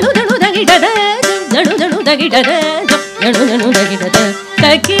ಜಣು ಜಣು ದಗಿಡ ತಜು ಜಣು ಜಣು ದಗಿಡ ತಜು ಜಣು ಜಣು ದಗಿಡ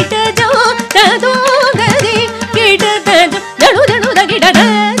ತಕಿಟ ಜೋ ತದೋ ದರಿ ಗಿಡ ತಜು ಜಣು ಜಣು ದಗಿಡ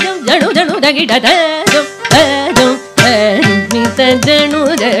ತಜು ಜಣು ಜಣು ದಗಿಡ ತಜು ತಜು ಮಿತ ಜಣು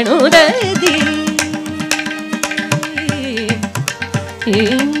ಜಣು ದದಿ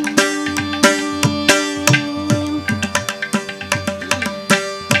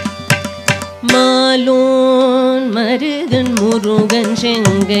மாலோன் மருகன் முருகன்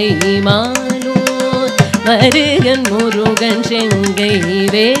செங்கை மாலோன் மருகன் முருகன் செங்கை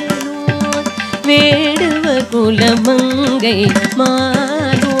வேலோன் வேடுவ குலமங்கை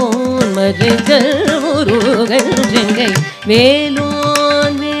மாலோன் மருகன் முருகன் செங்கை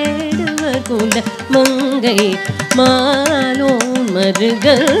வேலோன் வேடுவ குலமங்கை மாலோன்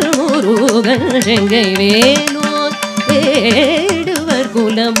மருகன் முருகன் செங்கை வேலோன் வேடுவர்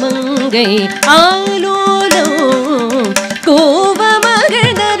குலமங்கை ஆலோலம்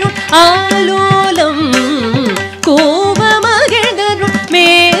கோபமகிழ்ந்தருள் ஆலோலம் கோபமகிழ்ந்தருள்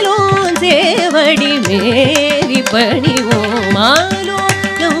மேலோன் சேவடி மேவி பணிவோம்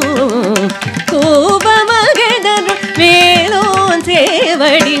ஆலோலம் கோபமகிழ்ந்தருள் மேலோன்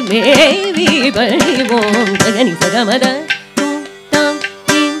சேவடி மேவி பணிவோம் ஜகனி சகமத தாம்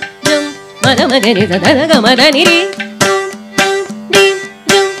தீம் ஜம் மதமகனி சதகமத நிரி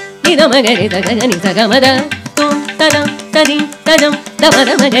மகரி தகனி சகமத தும் ததம் ததி ததம் தமத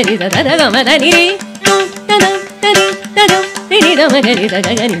மகரி ததகமத நிரி தும் ததம் ததி ததம் நிரித மகரி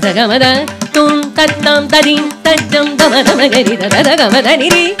தகனி சகமத தும் தத்தம் ததி தஜ்ஜம் தமத மகரி ததகமத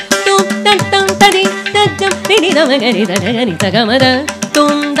நிரி தும் தத்தம் ததி தஜ்ஜம் நிரித மகரி தகனி சகமத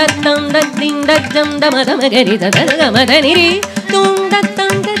தும் தத்தம் தத்திங் தஜ்ஜம் தமத மகரி ததகமத நிரி தும்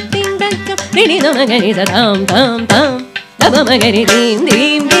தத்தம் தத்திங் தஜ்ஜம் நிரித மகரி ததாம் தாம் தாம் தப மகரி தீம்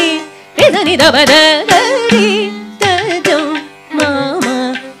தீம் தீம் ரிதனி தபத தரி தஜம் மாமா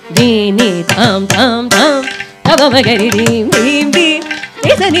தீனி தாம் தாம் தாம் தப மகரி தீம் தீம் தீம்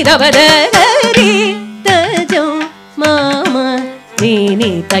ரிதனி தபத தரி தஜம் மாமா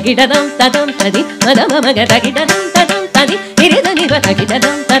தீனி தகிடதம் ததம் ததி மதம மக தகிடதம் ததம் ததி ரிதனி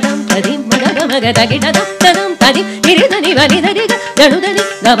தகிடதம் ததம் ததி மதம மக தகிடதம் ததம் ததி ரிதனி வரிதரி ஜணுதனி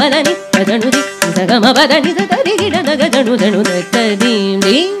கமலனி ஜணுதி சகம பதனி தரி கிடதக ஜணு ஜணு ததீம்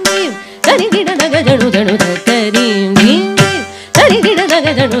தீம் தீம் தரி கிடதக ஜணு ஜணு ததீம் தீம் தீம் தரி கிடதக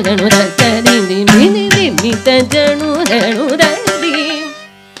ஜணு ஜணு ததீம் தீம் தீம் தீம் மித ஜணு ஜணு ததீம்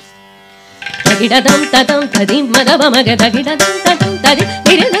தகிடதம் ததம் ததீம் மதம மக தகிடதம் ததம் ததி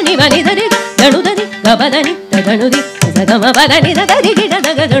ரிதனி வரிதரி ஜணுதனி கமலனி ஜணுதி சகம பதனி தரி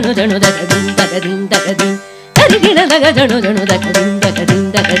கிடதக ஜணு ஜணு ததீம் ததீம் ததீம் தரி கிடதக ஜணு ஜணு ததீம் ததீம்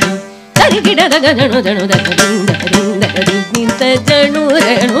ததீம் தரி கிடதக ஜணு ஜணு ததீம் ததீம் ததீம் மித ஜணு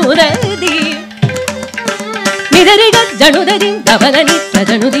ஜணு ததீம் நிதரிக ஜணுததி கமலனி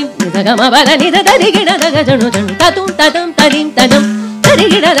ஜணுதி நிதகம பலனி தரி கிடதக ஜணு ஜணு ததும் ததம் ததீம் ததம் தரி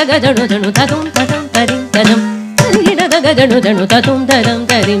கிடதக ஜணு ஜணு ததும் ததம் ததீம் ததம் தரி கிடதக ஜணு ஜணு ததும் ததம்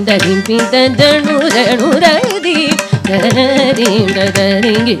ததீம் ததீம் மித ஜணு ஜணு ததீம் ததீம்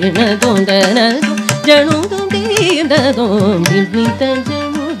ததீம் கிணதும் தனதும் ஜணு ததீம் ததும் மித ஜணு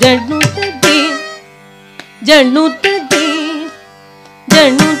ஜணு ததீம் ஜணு ததீம்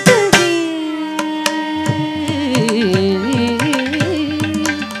ஜணு ததீம்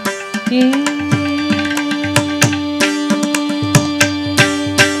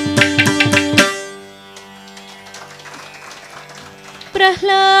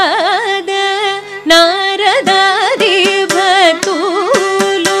ప్రహ్లాద నారదాది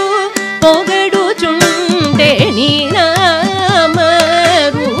భక్తులు పొగడుచుంటే నీ నామ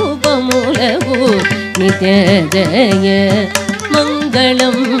రూపములకు నిత్య జయ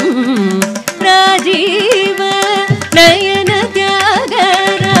మంగళం రాజీవ నయన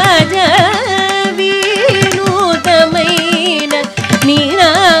త్యాగరాజ వినూతమైన నీ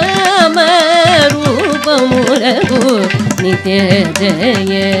నామ రూపములకు నిత్య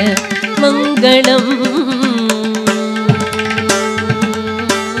జయ మంగళం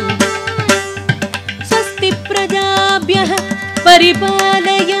స్వస్తి ప్రజాభ్యః పరిపాలయంతాం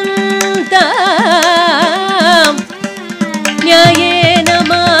న్యాయేన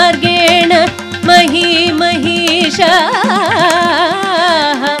మార్గేణ మహీమహీషాః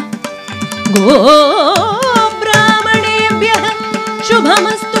గో బ్రాహ్మణేభ్యః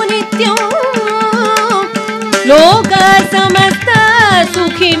శుభమస్తు నిత్యం లోకా సమస్తా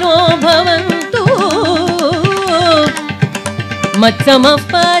సుఖినో భవంతు మత్సమః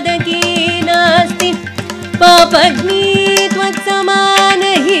పాదకీ నాస్తి పాపగ్ని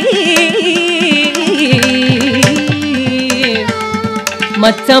త్వత్సమానహి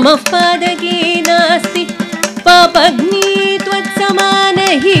మత్సమః పాదకీ నాస్తి పాపగ్ని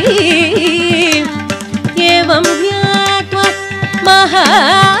త్వత్సమానహి ఏవం జ్ఞాత్వా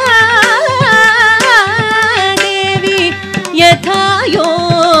మహాదేవి యథా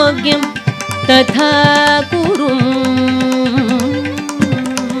యోగ్యం తథా కురు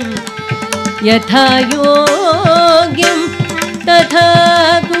యథా యోగ్యం తథా